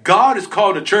before. God is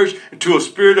calling the church into a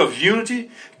spirit of unity.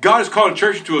 God is calling the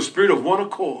church into a spirit of one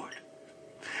accord.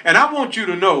 And I want you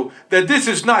to know that this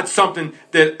is not something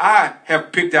that I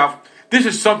have picked out. This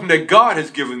is something that God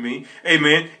has given me.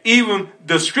 Amen. Even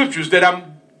the scriptures that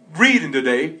I'm reading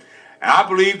today, and I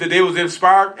believe that they was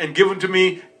inspired and given to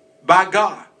me by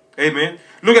God. Amen.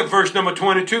 Look at verse number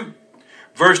 22.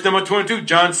 Verse number 22,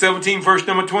 John 17, verse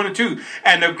number 22.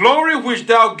 And the glory which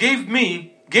thou giveth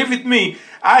me,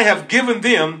 I have given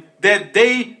them, that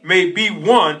they may be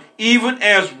one, even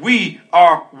as we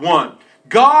are one.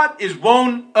 God is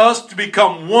wanting us to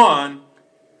become one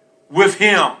with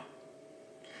him.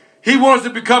 He wants us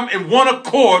to become in one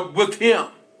accord with him.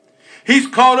 He's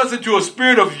called us into a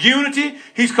spirit of unity.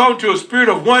 He's called into a spirit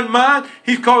of one mind.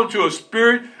 He's called into a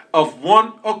spirit of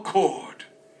one accord.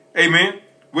 Amen.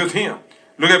 With him.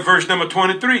 Look at verse number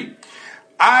 23.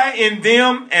 I in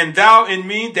them and thou in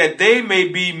me, that they may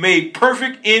be made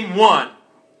perfect in one.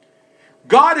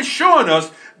 God is showing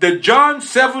us the John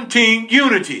 17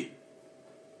 unity.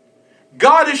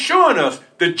 God is showing us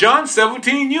the John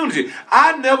 17 unity.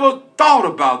 I never thought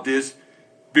about this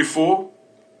before.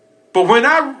 But when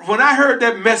I heard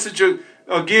that message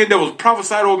again that was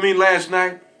prophesied over me last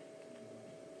night,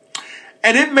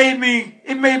 and it made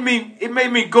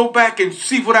me go back and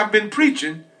see what I've been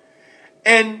preaching,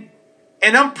 and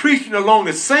I'm preaching along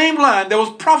the same line that was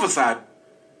prophesied.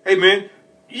 Amen.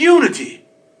 Unity.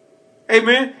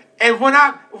 Amen. And when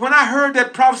I heard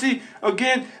that prophecy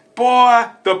again, boy,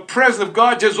 the presence of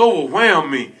God just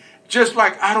overwhelmed me, just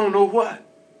like I don't know what.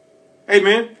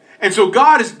 Amen. And so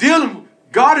God is dealing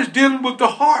with the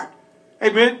heart.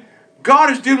 Amen. God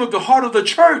is dealing with the heart of the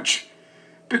church,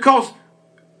 because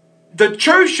the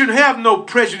church should have no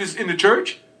prejudice in the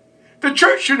church. The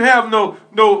church shouldn't have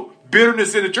no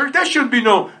bitterness in the church. There shouldn't be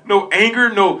no anger,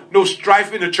 no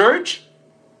strife in the church.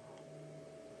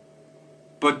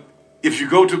 But if you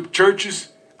go to churches,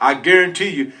 I guarantee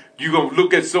you, you're going to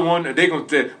look at someone and they're going to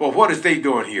say, well, what is they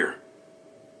doing here?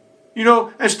 You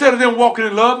know, instead of them walking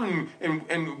in love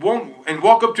and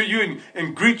walk up to you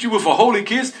and greet you with a holy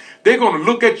kiss, they're going to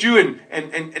look at you and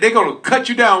they're going to cut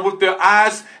you down with their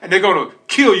eyes and they're going to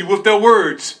kill you with their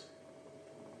words.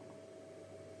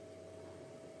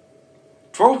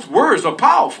 Folks, words are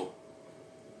powerful.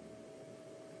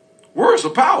 Words are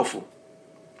powerful.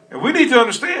 And we need to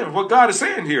understand what God is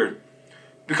saying here.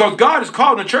 Because God is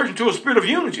calling the church into a spirit of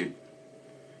unity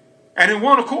and in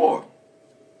one accord.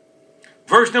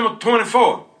 Verse number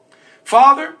 24.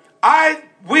 Father, I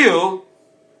will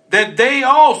that they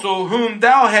also whom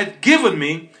thou hast given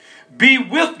me be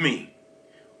with me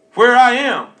where I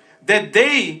am, that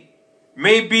they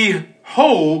may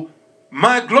behold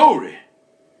my glory,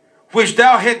 which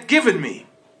thou hast given me.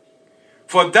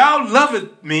 For thou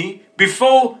lovest me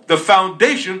before the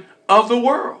foundation of the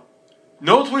world.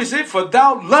 Notice what he said, for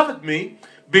thou lovest me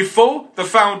before the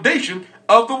foundation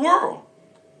of the world.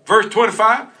 Verse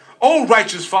 25. O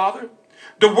righteous Father,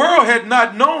 the world had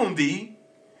not known thee,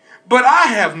 but I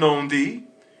have known thee.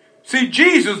 See,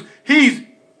 Jesus, he's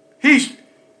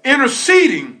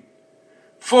interceding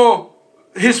for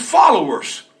his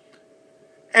followers.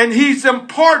 And he's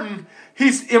imparting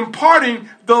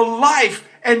the life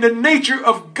and the nature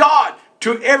of God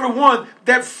to everyone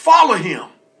that follow him.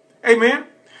 Amen.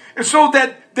 And so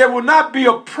that there will not be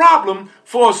a problem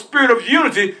for a spirit of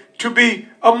unity to be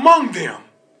among them.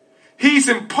 He's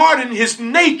imparting his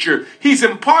nature. He's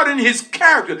imparting his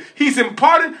character. He's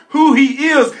imparting who he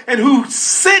is and who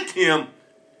sent him.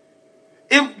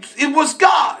 It was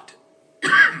God.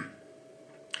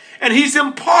 And he's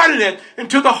imparting it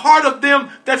into the heart of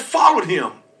them that followed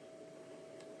him.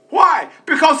 Why?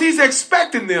 Because he's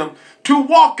expecting them to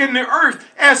walk in the earth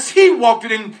as he walked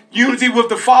it in unity with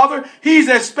the Father. He's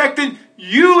expecting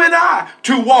you and I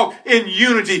to walk in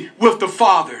unity with the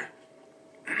Father.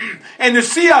 And to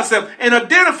see ourselves and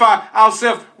identify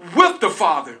ourselves with the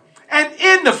Father and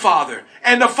in the Father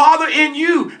and the Father in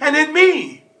you and in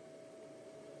me.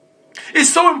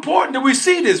 It's so important that we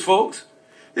see this, folks.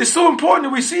 It's so important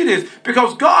that we see this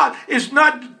because God is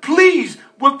not pleased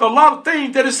with a lot of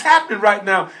things that is happening right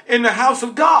now in the house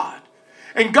of God.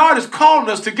 And God is calling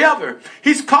us together.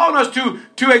 He's calling us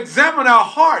to examine our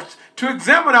hearts, to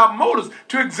examine our motives,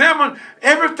 to examine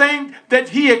everything that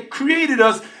he had created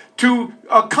us to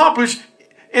accomplish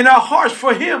in our hearts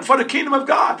for him, for the kingdom of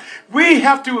God. We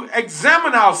have to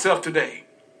examine ourselves today.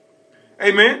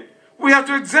 Amen. We have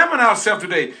to examine ourselves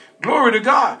today. Glory to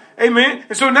God. Amen.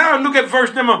 And so now look at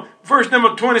verse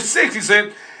number 26. He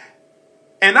said,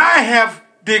 and I have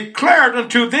declared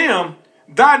unto them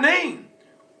thy name.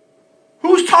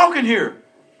 Who's talking here?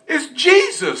 It's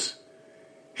Jesus.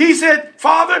 He said,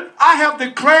 Father, I have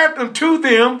declared unto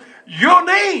them your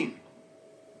name.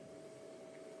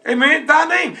 Amen. Thy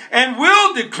name. And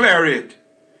will declare it,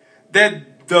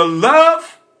 that the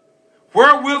love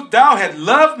wherewith thou hast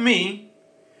loved me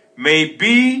may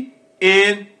be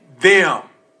in them.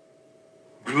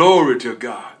 Glory to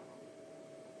God.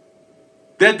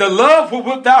 That the love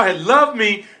wherewith thou hast loved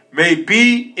me may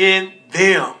be in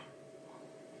them.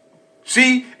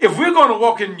 See, if we're going to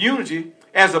walk in unity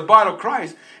as a body of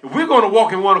Christ, if we're going to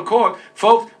walk in one accord,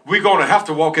 folks, we're going to have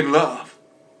to walk in love.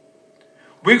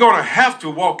 We're going to have to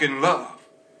walk in love.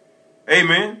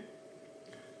 Amen.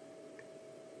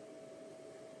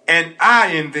 And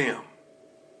I in them.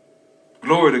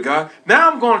 Glory to God.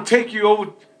 Now I'm going to take you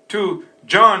over to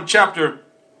John chapter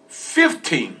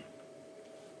 15.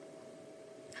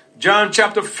 John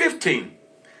chapter 15.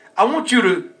 I want you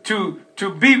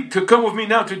to come with me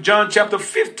now to John chapter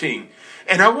 15.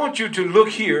 And I want you to look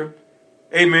here.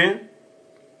 Amen.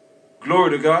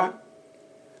 Glory to God.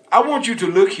 I want you to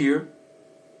look here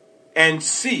and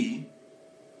see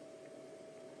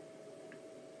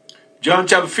John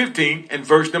chapter 15 and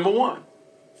verse number 1.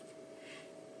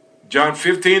 John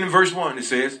 15 and verse 1, it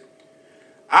says,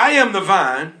 I am the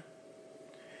vine,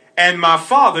 and my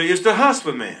Father is the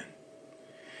husbandman.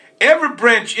 Every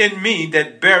branch in me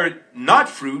that beareth not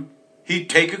fruit, he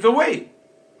taketh away.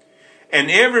 And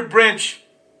every branch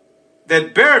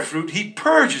that beareth fruit, he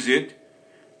purges it,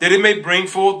 that it may bring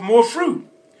forth more fruit.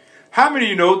 How many of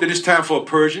you know that it's time for a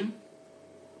purging?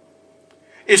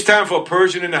 It's time for a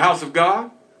purging in the house of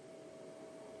God.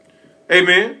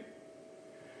 Amen.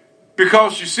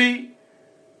 Because you see,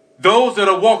 those that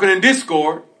are walking in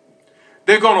discord,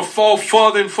 they're going to fall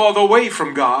further and further away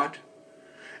from God.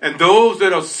 And those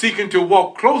that are seeking to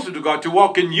walk closer to God, to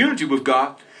walk in unity with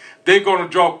God, they're going to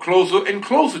draw closer and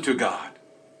closer to God.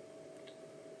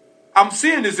 I'm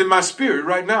seeing this in my spirit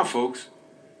right now, folks.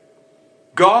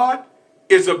 God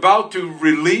is about to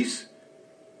release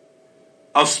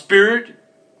a spirit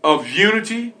of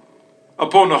unity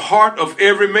upon the heart of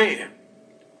every man.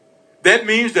 That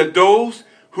means that those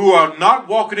who are not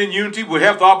walking in unity will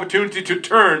have the opportunity to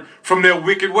turn from their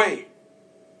wicked way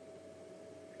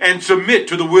and submit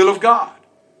to the will of God.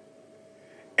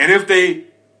 And if they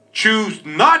choose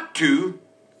not to,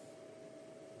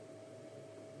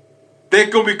 they're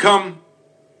going to become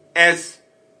as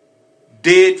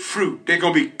dead fruit. They're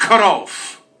going to be cut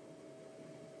off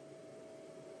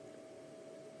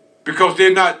because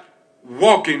they're not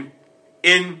walking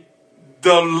in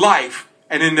the life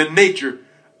and in the nature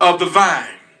of the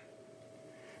vine.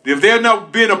 If they're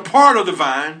not being a part of the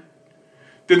vine,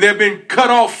 then they've been cut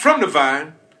off from the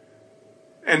vine.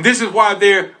 And this is why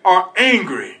they are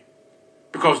angry,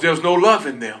 because there's no love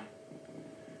in them.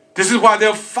 This is why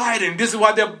they're fighting. This is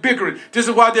why they're bickering. This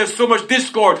is why there's so much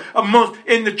discord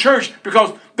in the church,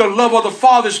 because the love of the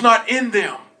Father is not in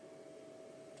them.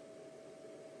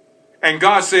 And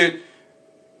God said,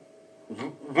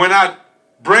 when I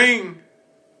bring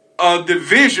a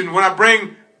division, when I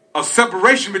bring a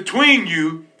separation between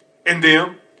you and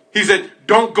them, he said,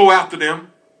 don't go after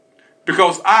them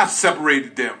because I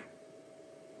separated them.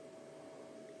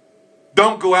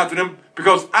 Don't go after them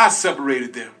because I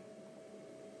separated them.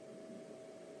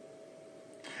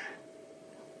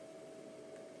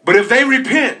 But if they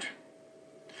repent,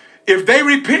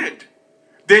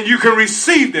 then you can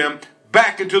receive them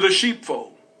back into the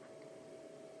sheepfold.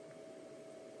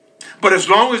 But as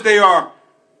long as they are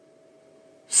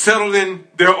settled in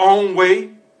their own way,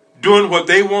 doing what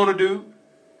they want to do,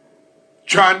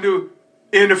 trying to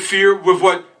interfere with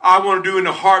what I want to do in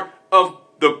the heart of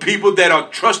the people that are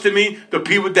trusting me, the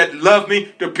people that love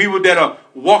me, the people that are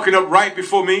walking up right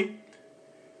before me,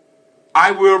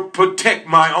 I will protect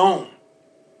my own.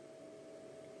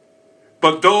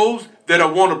 But those that I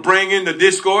want to bring in the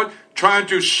discord, trying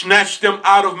to snatch them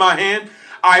out of my hand,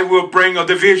 I will bring a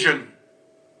division.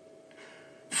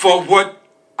 For what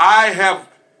I have,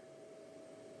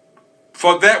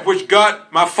 for that which God,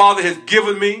 my Father, has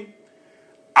given me,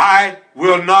 I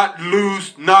will not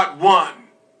lose not one.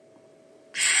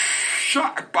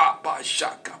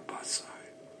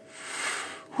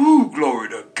 Ooh, glory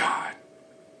to God.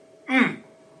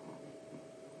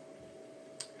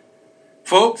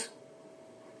 Folks,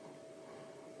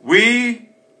 we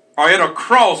are at a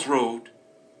crossroad,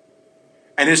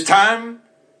 and it's time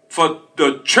for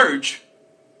the church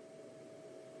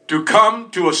to come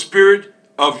to a spirit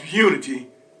of unity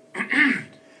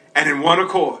and in one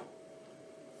accord.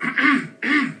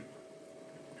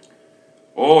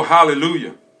 Oh,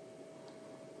 hallelujah.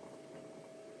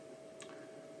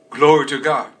 Glory to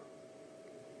God.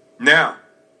 Now,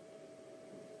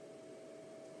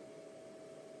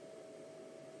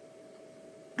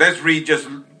 let's read just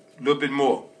a little bit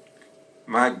more.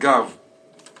 My God,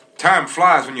 time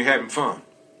flies when you're having fun.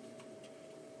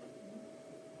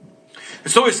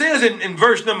 And so it says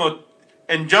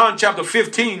in John chapter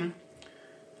 15,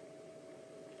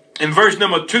 in verse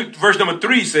number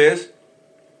 3 says,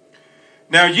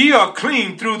 now ye are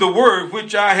clean through the word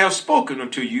which I have spoken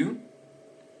unto you.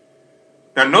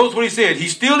 Now notice what he said.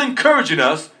 He's still encouraging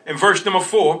us in verse number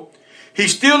 4.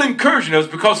 He's still encouraging us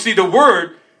because, see, the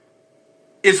word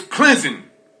is cleansing.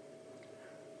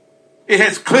 It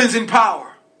has cleansing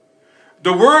power.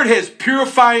 The word has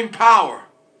purifying power.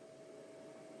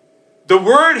 The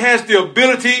word has the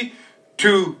ability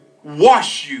to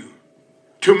wash you,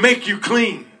 to make you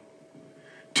clean,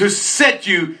 to set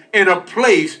you in a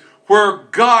place where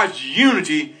God's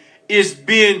unity is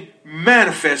being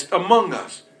manifest among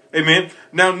us. Amen.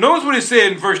 Now notice what it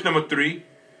said in verse number 3.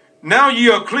 Now ye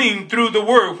are clean through the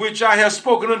word which I have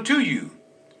spoken unto you.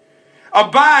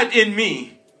 Abide in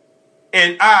me,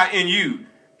 and I in you.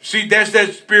 See, that's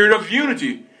that spirit of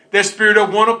unity, that spirit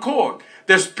of one accord,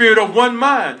 that spirit of one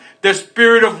mind, that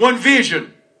spirit of one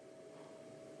vision.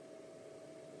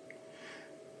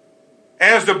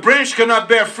 As the branch cannot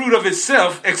bear fruit of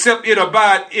itself except it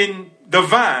abide in the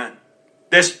vine,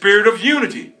 that spirit of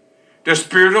unity, the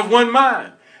spirit of one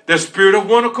mind, the spirit of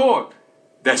one accord,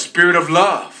 that spirit of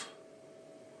love.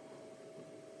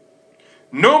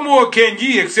 No more can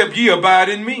ye except ye abide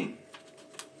in me.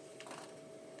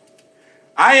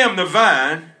 I am the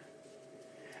vine,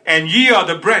 and ye are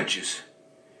the branches.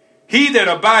 He that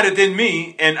abideth in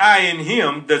me, and I in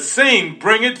him, the same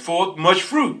bringeth forth much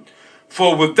fruit.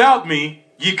 For without me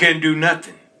ye can do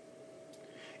nothing.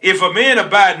 If a man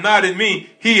abide not in me,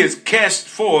 he is cast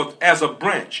forth as a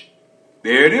branch.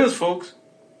 There it is, folks.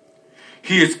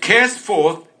 he is cast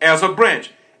forth as a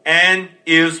branch and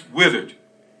is withered.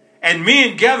 And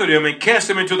men gather them and cast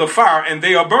them into the fire, and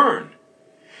they are burned.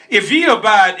 If ye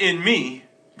abide in me,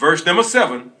 verse number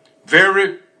 7,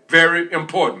 very, very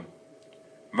important.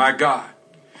 My God.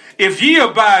 If ye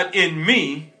abide in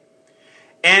me,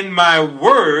 and my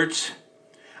words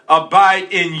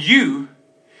abide in you,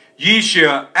 ye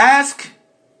shall ask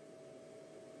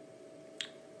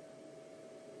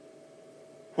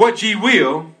what ye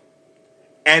will,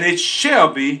 and it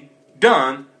shall be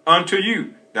done unto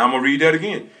you. Now I'm going to read that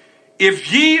again.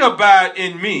 If ye abide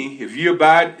in me, if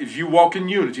you walk in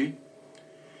unity,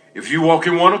 if you walk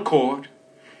in one accord,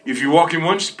 if you walk in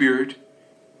one spirit,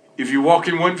 if you walk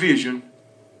in one vision,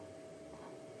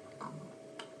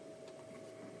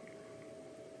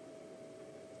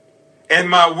 and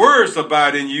my words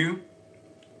abide in you,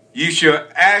 ye shall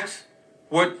ask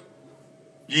what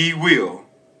ye will,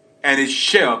 and it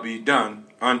shall be done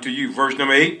unto you. Verse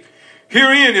number 8.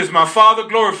 Herein is my Father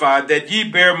glorified, that ye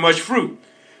bear much fruit.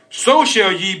 So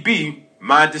shall ye be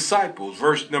my disciples.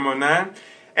 Verse number 9.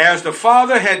 As the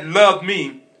Father had loved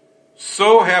me,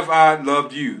 so have I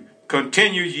loved you.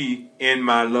 Continue ye in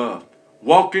my love.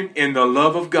 Walking in the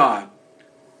love of God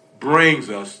brings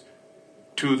us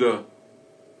to the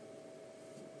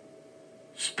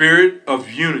spirit of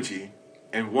unity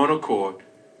and one accord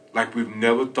like we've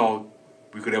never thought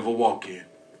we could ever walk in.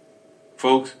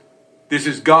 Folks, this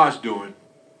is God's doing,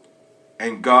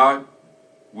 and God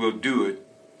will do it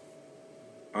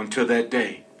until that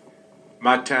day.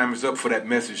 My time is up for that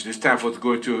message. It's time for us to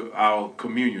go into our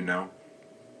communion now.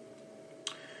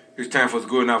 It's time for us to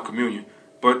go in our communion.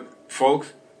 But,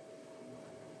 folks,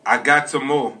 I got some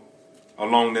more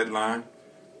along that line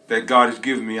that God has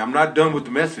given me. I'm not done with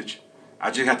the message.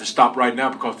 I just have to stop right now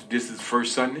because this is the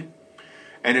first Sunday.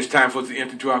 And it's time for us to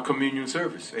enter into our communion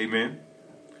service. Amen.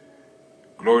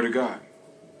 Glory to God.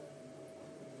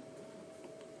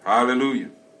 Hallelujah.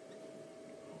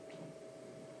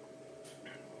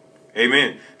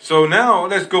 Amen. So now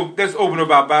let's open up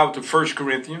our Bible to 1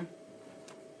 Corinthians.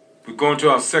 We're going to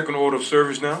our second order of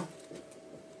service now.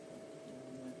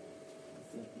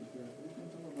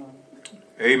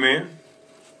 Amen.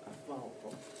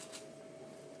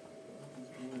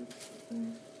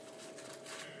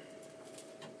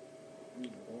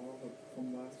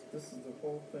 This is the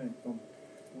whole thing from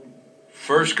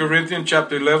 1 Corinthians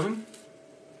chapter 11.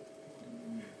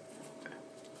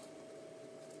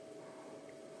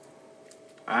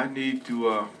 I need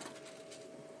to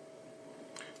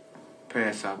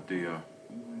pass out the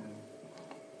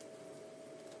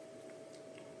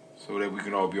so that we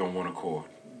can all be on one accord.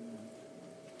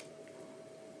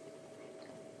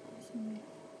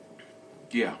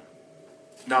 Yeah.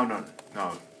 No.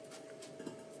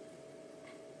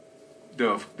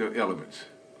 The elements.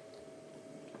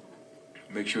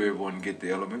 Make sure everyone get the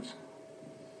elements.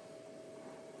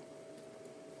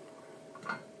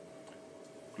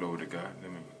 Glory to God.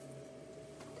 Let me.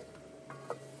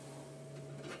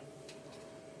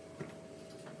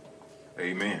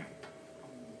 Amen.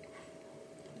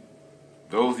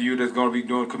 Those of you that's going to be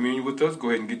doing communion with us, go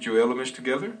ahead and get your elements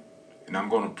together. And I'm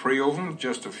going to pray over them in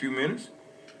just a few minutes.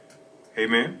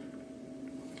 Amen.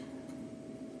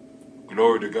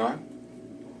 Glory to God.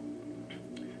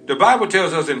 The Bible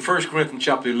tells us in 1 Corinthians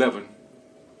chapter 11,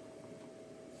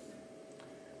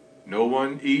 no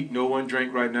one eat, no one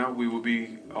drink right now. We will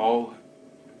be all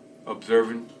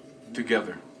observing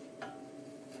together.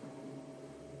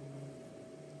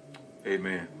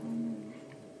 Amen.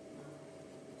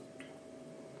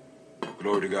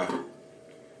 Glory to God.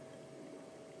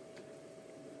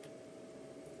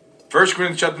 1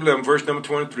 Corinthians chapter 11, verse number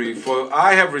 23. For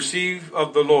I have received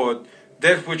of the Lord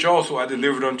that which also I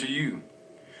delivered unto you,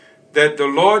 that the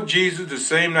Lord Jesus, the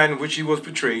same night in which he was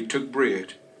betrayed, took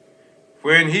bread.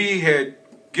 When he had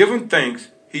given thanks,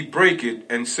 he brake it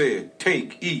and said,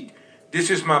 Take, eat, this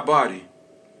is my body,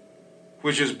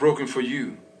 which is broken for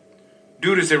you.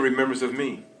 Do this in remembrance of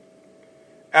me.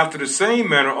 After the same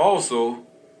manner also,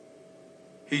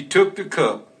 he took the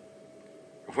cup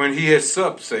when he had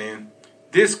supped, saying,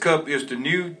 This cup is the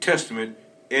New Testament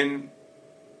in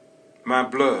my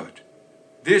blood.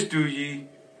 This do ye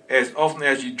as often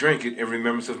as ye drink it in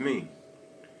remembrance of me.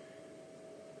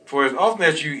 For as often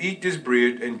as you eat this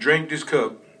bread and drink this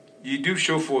cup, ye do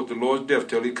show forth the Lord's death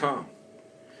till he come.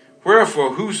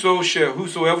 Wherefore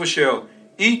whosoever shall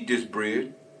eat this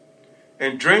bread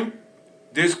and drink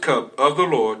this cup of the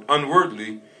Lord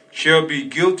unworthily shall be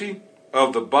guilty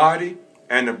of the body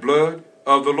and the blood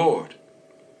of the Lord.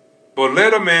 But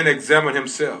let a man examine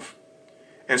himself,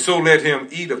 and so let him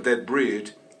eat of that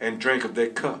bread and drink of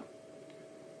that cup.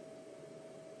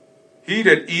 He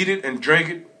that eateth and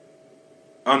drinketh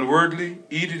unworthily,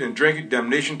 eateth and drinketh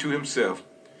damnation to himself,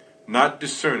 not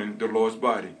discerning the Lord's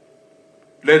body.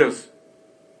 Let us,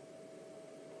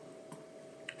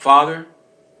 Father,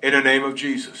 in the name of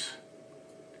Jesus,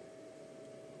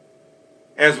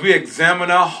 as we examine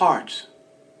our hearts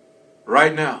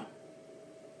right now,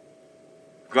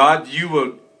 God, you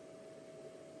will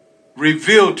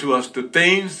reveal to us the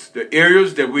things, the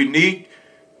areas that we need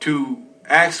to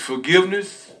ask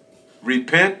forgiveness,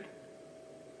 repent.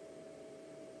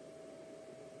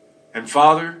 And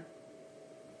Father,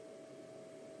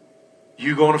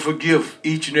 you're going to forgive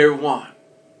each and every one.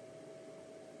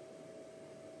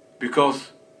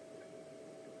 Because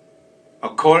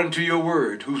according to your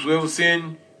word, whosoever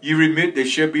sin you remit, they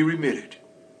shall be remitted.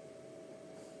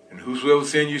 And whosoever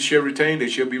sin you shall retain, they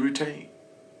shall be retained.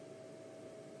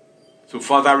 So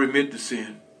Father, I remit the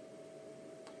sin.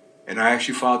 And I ask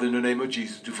you, Father, in the name of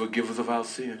Jesus, to forgive us of our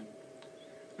sin.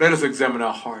 Let us examine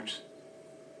our hearts.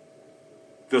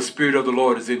 The Spirit of the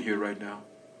Lord is in here right now.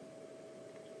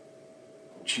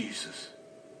 Jesus.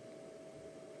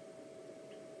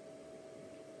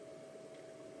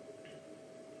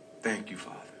 Thank you,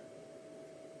 Father.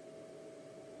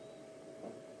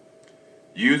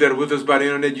 You that are with us by the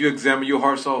internet, you examine your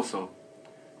hearts also.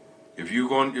 If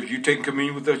you take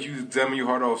communion with us, you examine your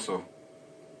heart also.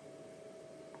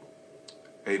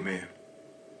 Amen.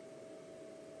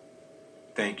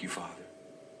 Thank you, Father.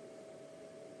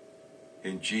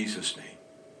 In Jesus' name.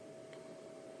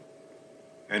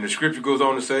 And the scripture goes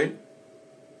on to say,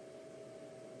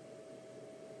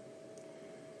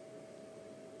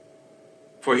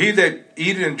 for he that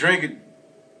eateth and drinketh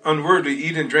unworthily,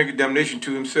 eateth and drinketh damnation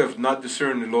to himself, not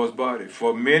discerning the Lord's body.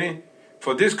 For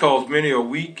this cause many are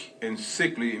weak and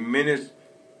sickly, and many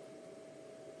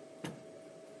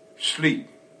sleep.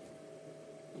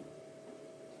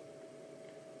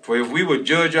 For if we would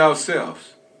judge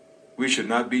ourselves, we should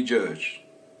not be judged.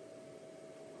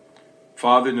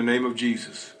 Father, in the name of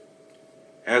Jesus,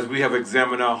 as we have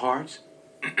examined our hearts,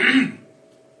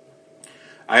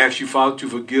 I ask you, Father, to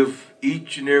forgive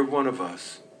each and every one of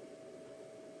us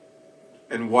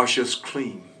and wash us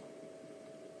clean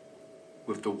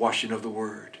with the washing of the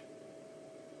word.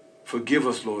 Forgive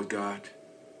us, Lord God,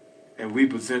 and we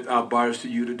present our bodies to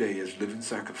you today as living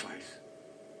sacrifice,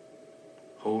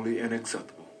 holy and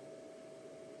acceptable.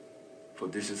 For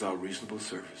this is our reasonable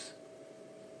service.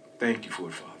 Thank you for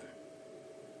it, Father.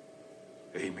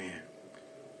 Amen.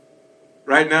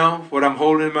 Right now, what I'm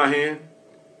holding in my hand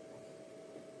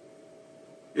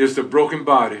is the broken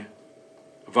body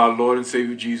of our Lord and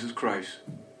Savior Jesus Christ.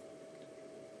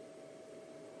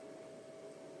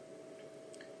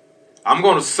 I'm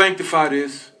going to sanctify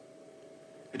this,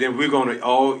 and then we're going to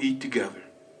all eat together.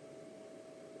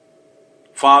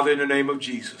 Father, in the name of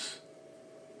Jesus,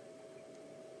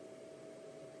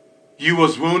 you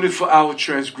was wounded for our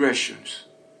transgressions.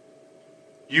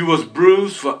 You was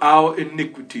bruised for our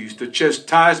iniquities. The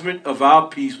chastisement of our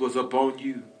peace was upon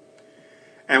you.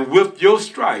 And with your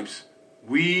stripes,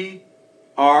 we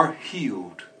are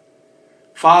healed.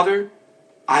 Father,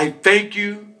 I thank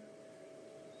you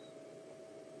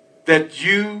that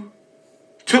you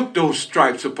took those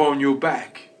stripes upon your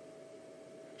back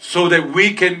so that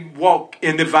we can walk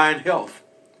in divine health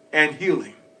and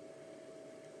healing.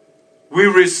 We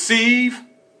receive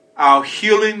our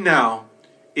healing now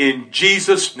in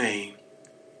Jesus' name.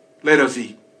 Let us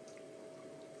eat.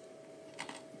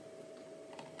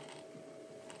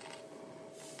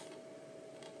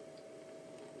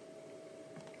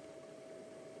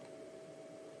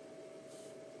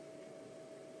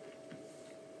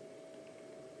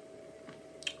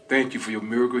 Thank you for your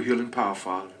miracle healing power,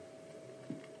 Father.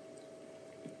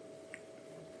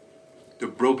 The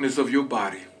brokenness of your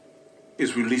body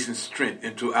is releasing strength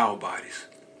into our bodies.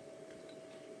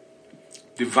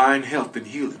 Divine health and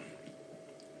healing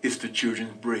is the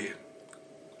children's bread.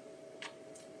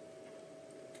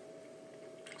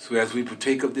 So as we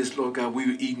partake of this, Lord God, we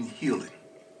are eating healing.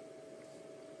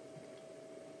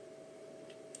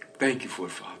 Thank you for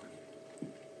it, Father.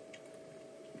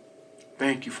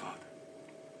 Thank you, Father.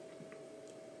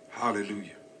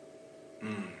 Hallelujah.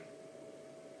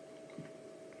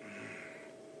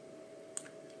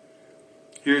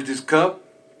 Here's this cup.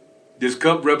 This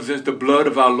cup represents the blood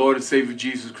of our Lord and Savior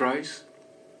Jesus Christ.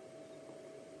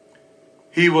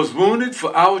 He was wounded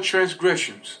for our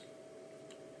transgressions.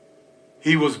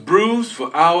 He was bruised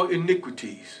for our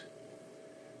iniquities.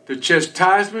 The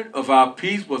chastisement of our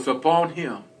peace was upon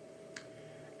him.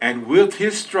 And with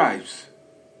his stripes,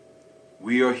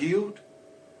 we are healed,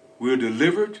 we are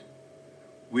delivered,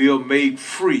 we are made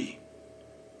free.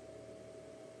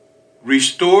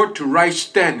 restored to right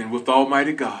standing with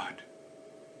Almighty God.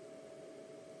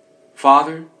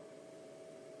 Father,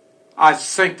 I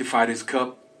sanctify this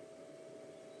cup.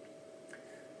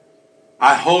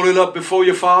 I hold it up before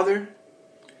you, Father,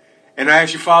 and I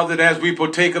ask you, Father, that as we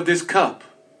partake of this cup,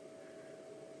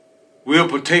 we are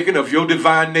partaking of your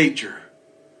divine nature,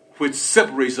 which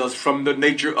separates us from the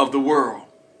nature of the world,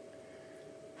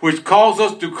 which calls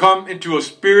us to come into a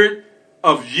spirit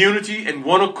of unity and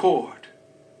one accord.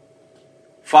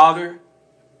 Father,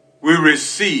 we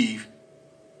receive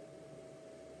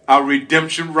our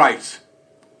redemption rights.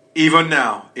 Even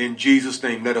now, in Jesus'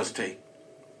 name, let us take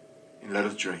and let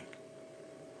us drink.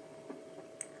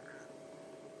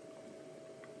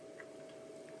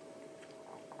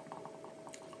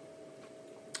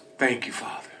 Thank you,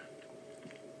 Father.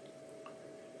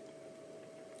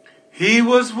 He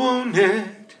was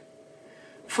wounded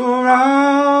for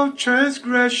our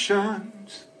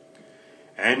transgressions,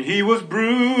 and he was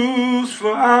bruised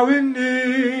for our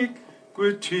iniquity.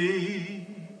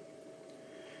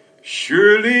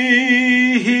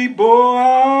 Surely he bore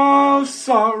our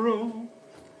sorrow,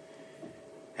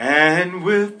 and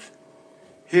with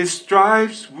his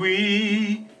stripes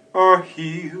we are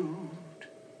healed.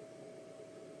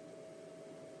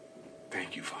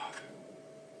 Thank you, Father.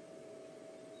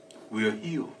 We are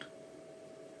healed.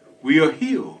 We are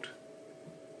healed.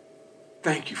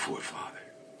 Thank you for it, Father.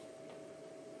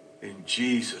 In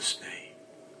Jesus' name,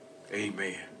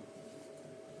 amen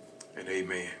and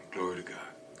amen. Glory to God.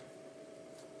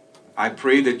 I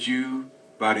pray that you,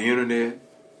 by the internet,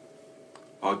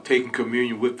 are taking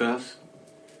communion with us.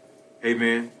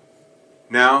 Amen.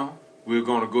 Now, we're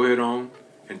going to go ahead on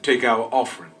and take our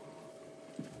offering.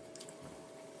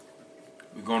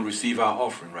 We're going to receive our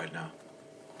offering right now.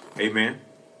 Amen.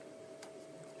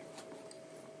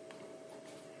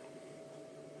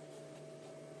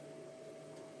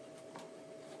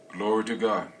 Glory to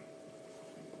God.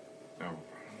 Now,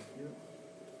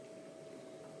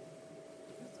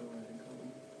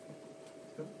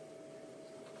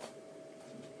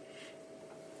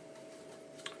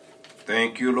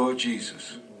 thank you, Lord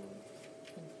Jesus.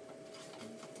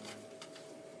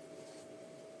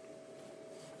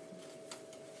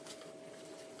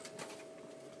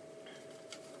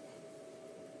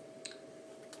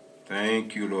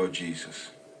 Thank you, Lord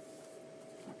Jesus.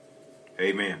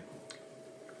 Amen.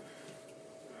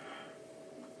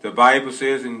 The Bible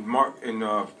says in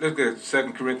let's get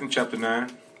 2 Corinthians chapter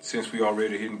 9, since we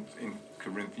already hit in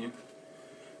Corinthians.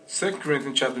 2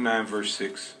 Corinthians chapter 9, verse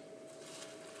 6.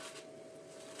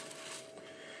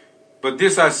 But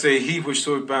this I say, he which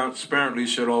soweth sparingly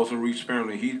shall also reap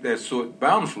sparingly. He that soweth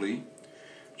bountifully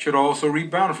should also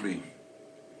reap bountifully.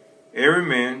 Every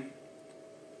man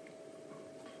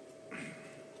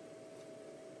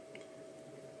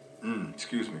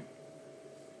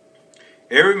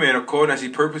Every man according as he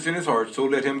purposed in his heart, so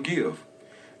let him give,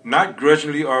 not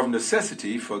grudgingly or of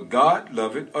necessity, for God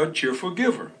loveth a cheerful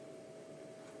giver.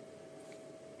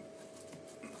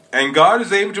 And God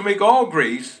is able to make all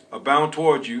grace abound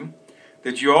toward you,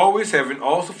 that you always having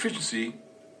all sufficiency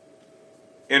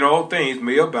in all things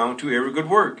may abound to every good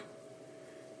work.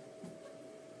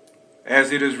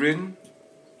 As it is written,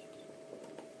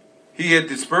 he had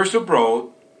dispersed abroad,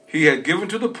 he had given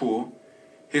to the poor,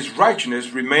 his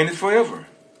righteousness remaineth forever.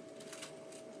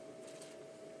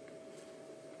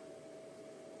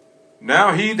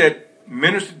 Now he that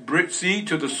ministered seed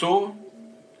to the sower,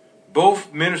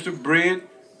 both minister bread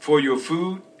for your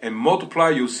food, and multiply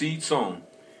your seed sown,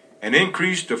 and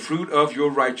increase the fruit of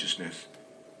your righteousness.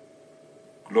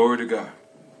 Glory to God.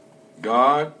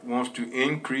 God wants to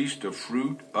increase the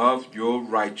fruit of your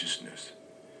righteousness.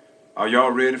 Are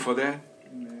y'all ready for that?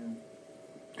 Amen.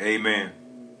 Amen.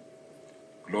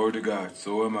 Glory to God.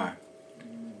 So am I.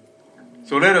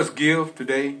 So let us give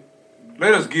today.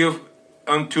 Let us give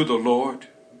unto the Lord.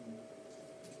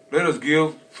 Let us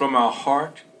give from our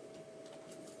heart.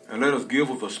 And let us give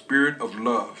with a spirit of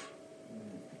love.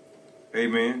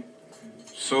 Amen.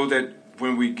 So that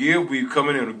when we give, we come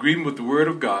in agreement with the word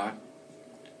of God.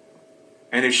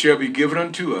 And it shall be given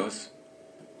unto us,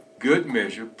 good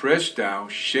measure, pressed down,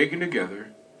 shaken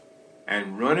together,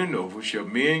 and running over, shall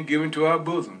men give into our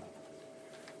bosom.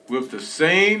 With the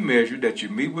same measure that you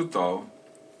meet withal,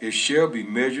 it shall be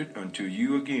measured unto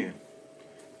you again.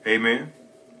 Amen.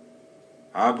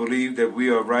 I believe that we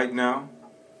are right now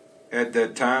at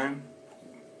that time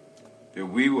that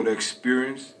we will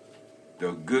experience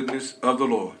the goodness of the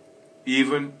Lord,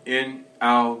 even in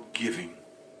our giving.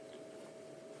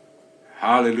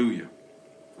 Hallelujah.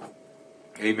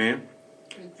 Amen.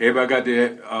 Everybody got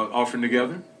their offering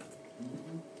together?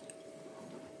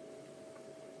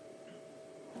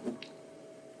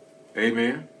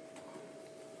 Amen.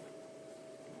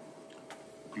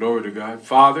 Glory to God.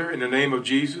 Father, in the name of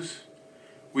Jesus,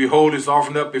 we hold this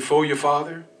offering up before you,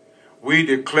 Father. We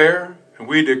declare and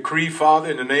we decree,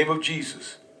 Father, in the name of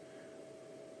Jesus,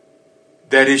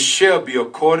 that it shall be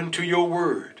according to your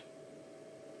word.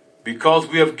 Because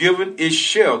we have given, it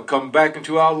shall come back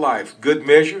into our lives. Good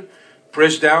measure,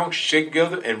 pressed down, shaken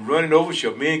together, and running over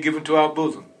shall men give into our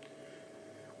bosom.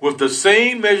 With the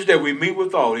same measure that we meet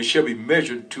withal, it shall be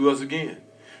measured to us again.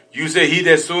 You say, he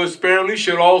that soweth sparingly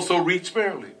shall also reap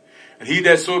sparingly. And he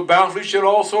that soweth bountifully shall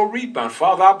also reap bountifully.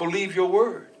 Father, I believe your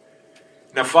word.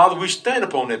 Now, Father, we stand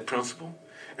upon that principle.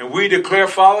 And we declare,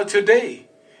 Father, today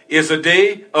is a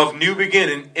day of new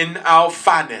beginning in our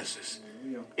finances.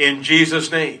 In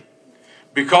Jesus' name.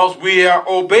 Because we are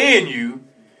obeying you,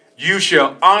 you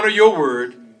shall honor your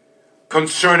word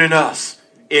concerning us.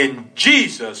 In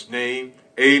Jesus' name,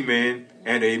 amen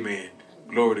and amen.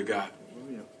 Glory to God.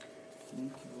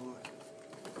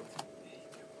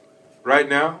 Right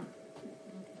now,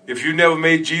 if you never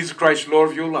made Jesus Christ Lord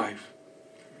of your life,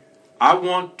 I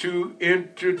want to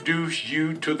introduce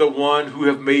you to the one who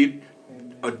have made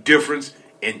a difference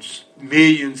in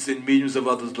millions and millions of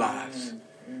others' lives.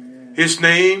 His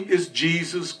name is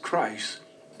Jesus Christ,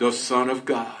 the Son of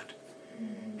God.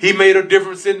 He made a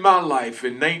difference in my life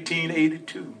in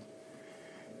 1982.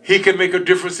 He can make a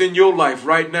difference in your life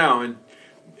right now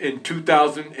in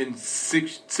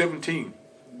 2017.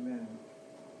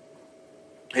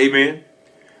 Amen.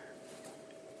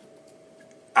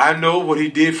 I know what he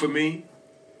did for me.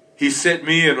 He set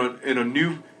me in a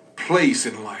new place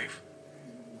in life.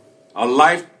 A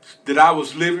life that I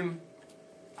was living,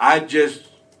 I just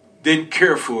didn't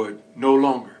care for it no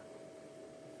longer.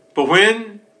 But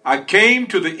when I came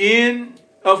to the end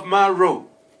of my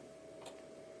rope,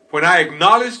 when I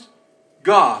acknowledged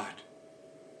God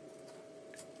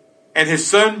and his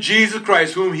son Jesus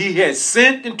Christ, whom he had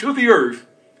sent into the earth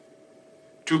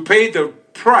to pay the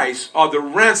price or the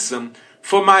ransom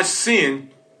for my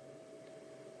sin,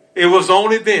 it was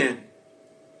only then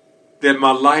that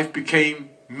my life became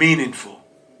meaningful.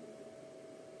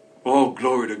 Oh,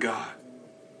 glory to God.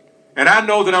 And I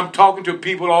know that I'm talking to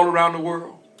people all around the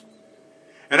world.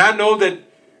 And I know that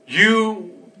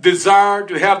you desire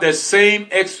to have that same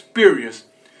experience,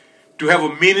 to have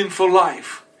a meaningful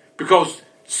life, because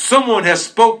someone has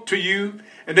spoke to you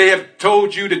and they have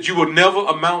told you that you will never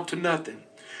amount to nothing.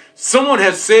 Someone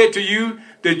has said to you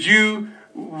that you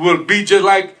will be just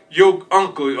like your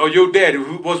uncle or your daddy,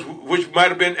 which might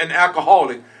have been an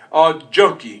alcoholic or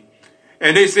junkie.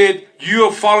 And they said, you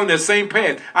are following the same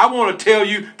path. I want to tell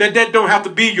you that don't have to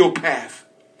be your path.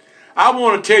 I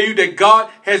want to tell you that God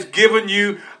has given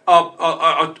you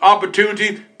an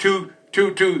opportunity to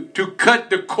cut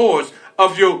the course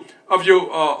of your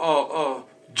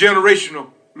generational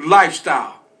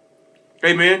lifestyle.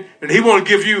 Amen. And he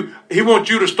wants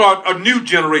you to start a new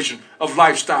generation of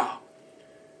lifestyle.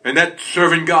 And that's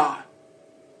serving God.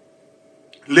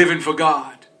 Living for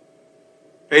God.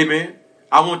 Amen.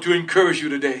 I want to encourage you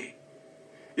today.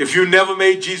 If you never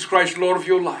made Jesus Christ Lord of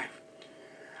your life,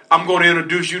 I'm going to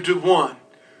introduce you to one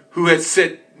who has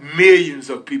set millions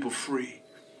of people free,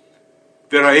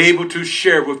 that are able to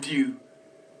share with you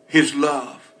his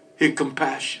love, his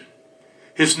compassion.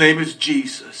 His name is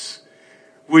Jesus.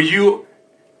 Will you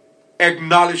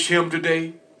acknowledge him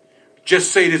today?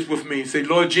 Just say this with me. Say,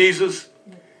 Lord Jesus,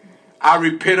 I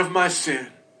repent of my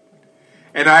sin,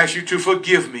 and I ask you to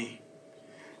forgive me.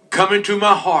 Come into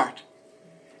my heart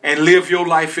and live your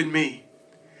life in me.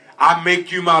 I make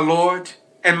you my Lord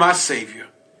and my Savior.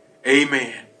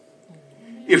 Amen.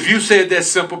 If you said that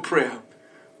simple prayer,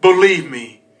 believe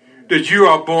me that you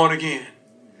are born again.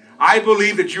 I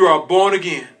believe that you are born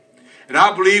again. And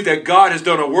I believe that God has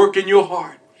done a work in your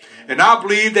heart. And I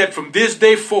believe that from this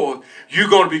day forth, you're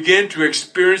going to begin to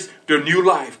experience the new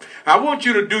life. I want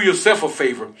you to do yourself a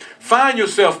favor. Find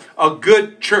yourself a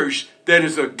good church that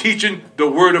is teaching the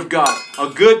Word of God. A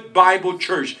good Bible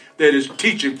church that is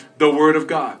teaching the Word of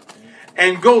God.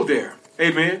 And go there.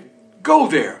 Amen. Go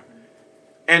there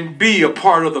and be a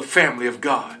part of the family of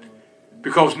God.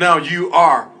 Because now you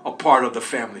are a part of the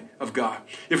family of God.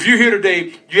 If you're here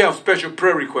today, you have special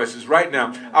prayer requests. Right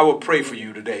now, I will pray for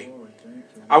you today.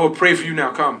 I will pray for you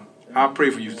now. Come. I'll pray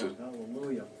for you, sister.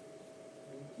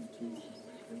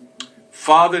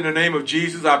 Father, in the name of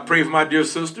Jesus, I pray for my dear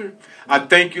sister. I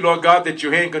thank you, Lord God, that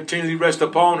your hand continually rests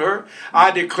upon her. I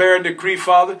declare and decree,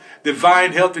 Father,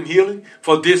 divine health and healing,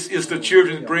 for this is the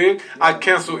children's bread. I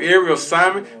cancel every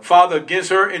assignment, Father,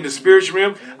 against her in the spiritual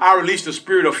realm. I release the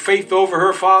spirit of faith over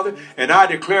her, Father, and I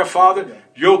declare, Father,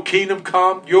 your kingdom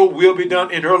come, your will be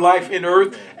done in her life in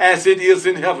earth as it is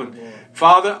in heaven.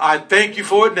 Father, I thank you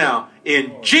for it now.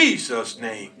 In Jesus'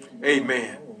 name,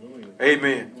 amen.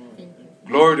 Amen.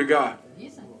 Glory to God.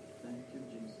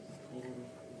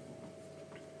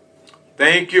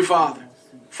 Thank you, Father.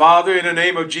 Father, in the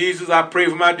name of Jesus, I pray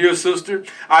for my dear sister.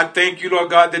 I thank you, Lord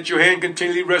God, that your hand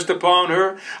continually rests upon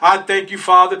her. I thank you,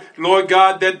 Father, Lord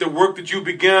God, that the work that you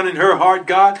began in her heart,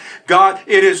 God,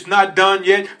 it is not done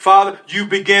yet. Father, you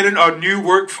beginning a new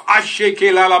work.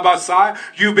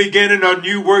 You beginning a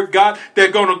new work, God.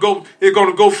 They're going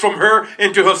to go from her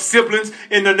into her siblings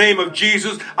in the name of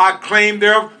Jesus. I claim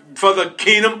there for the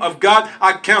kingdom of God.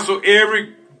 I cancel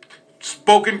every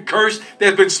spoken curse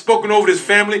that's been spoken over this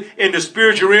family in the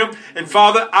spiritual realm. And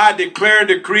Father, I declare and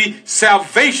decree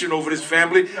salvation over this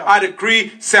family. I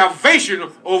decree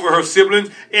salvation over her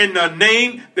siblings in the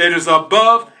name that is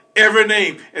above every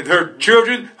name. And her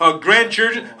children, her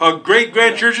grandchildren, her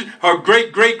great-grandchildren, her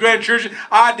great-great-grandchildren.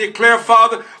 I declare,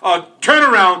 Father, a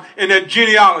turnaround in that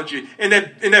genealogy, in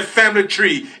that family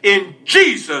tree. In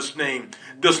Jesus' name.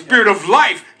 The spirit of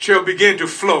life shall begin to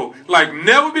flow like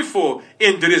never before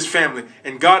into this family.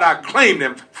 And God, I claim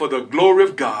them for the glory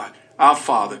of God, our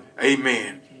Father.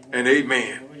 Amen and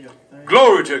amen.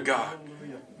 Glory to God.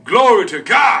 Glory to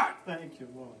God.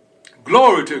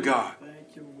 Glory to God.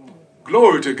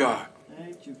 Glory to God.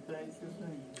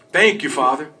 Thank you,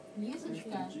 Father.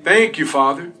 Thank you,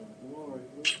 Father.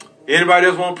 Anybody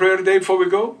else want prayer today before we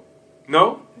go?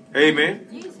 No? Amen.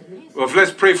 Well,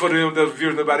 let's pray for them that are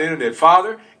viewing by the internet.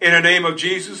 Father, in the name of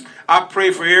Jesus, I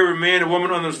pray for every man and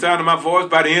woman under the sound of my voice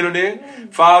by the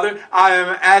internet. Father, I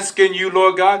am asking you,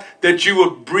 Lord God, that you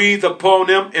would breathe upon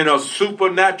them in a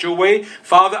supernatural way.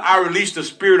 Father, I release the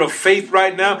spirit of faith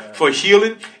right now for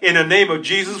healing in the name of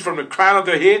Jesus from the crown of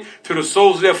their head to the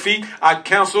soles of their feet. I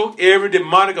cancel every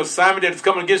demonic assignment that is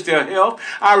coming against their health.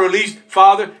 I release,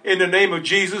 Father, in the name of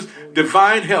Jesus,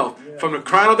 divine health from the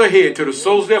crown of their head to the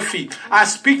soles of their feet. I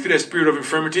speak to that spirit of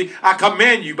infirmity. I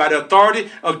command you by the authority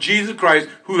of Jesus Christ,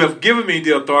 who have given me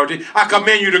the authority. I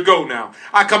command you to go now.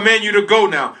 I command you to go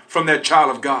now from that child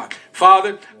of God.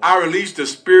 Father, I release the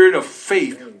spirit of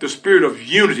faith, the spirit of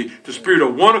unity, the spirit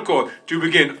of one accord to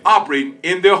begin operating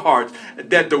in their hearts,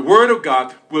 that the word of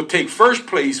God will take first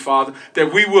place, Father,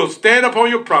 that we will stand upon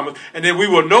your promise, and then we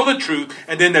will know the truth,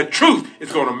 and then the truth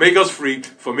is going to make us free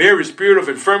from every spirit of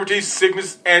infirmity,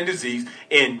 sickness, and disease.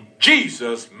 In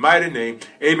Jesus' mighty name,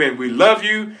 amen. We love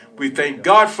you. We thank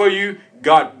God for you.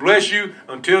 God bless you.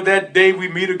 Until that day we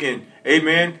meet again.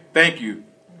 Amen. Thank you.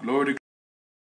 Glory to God.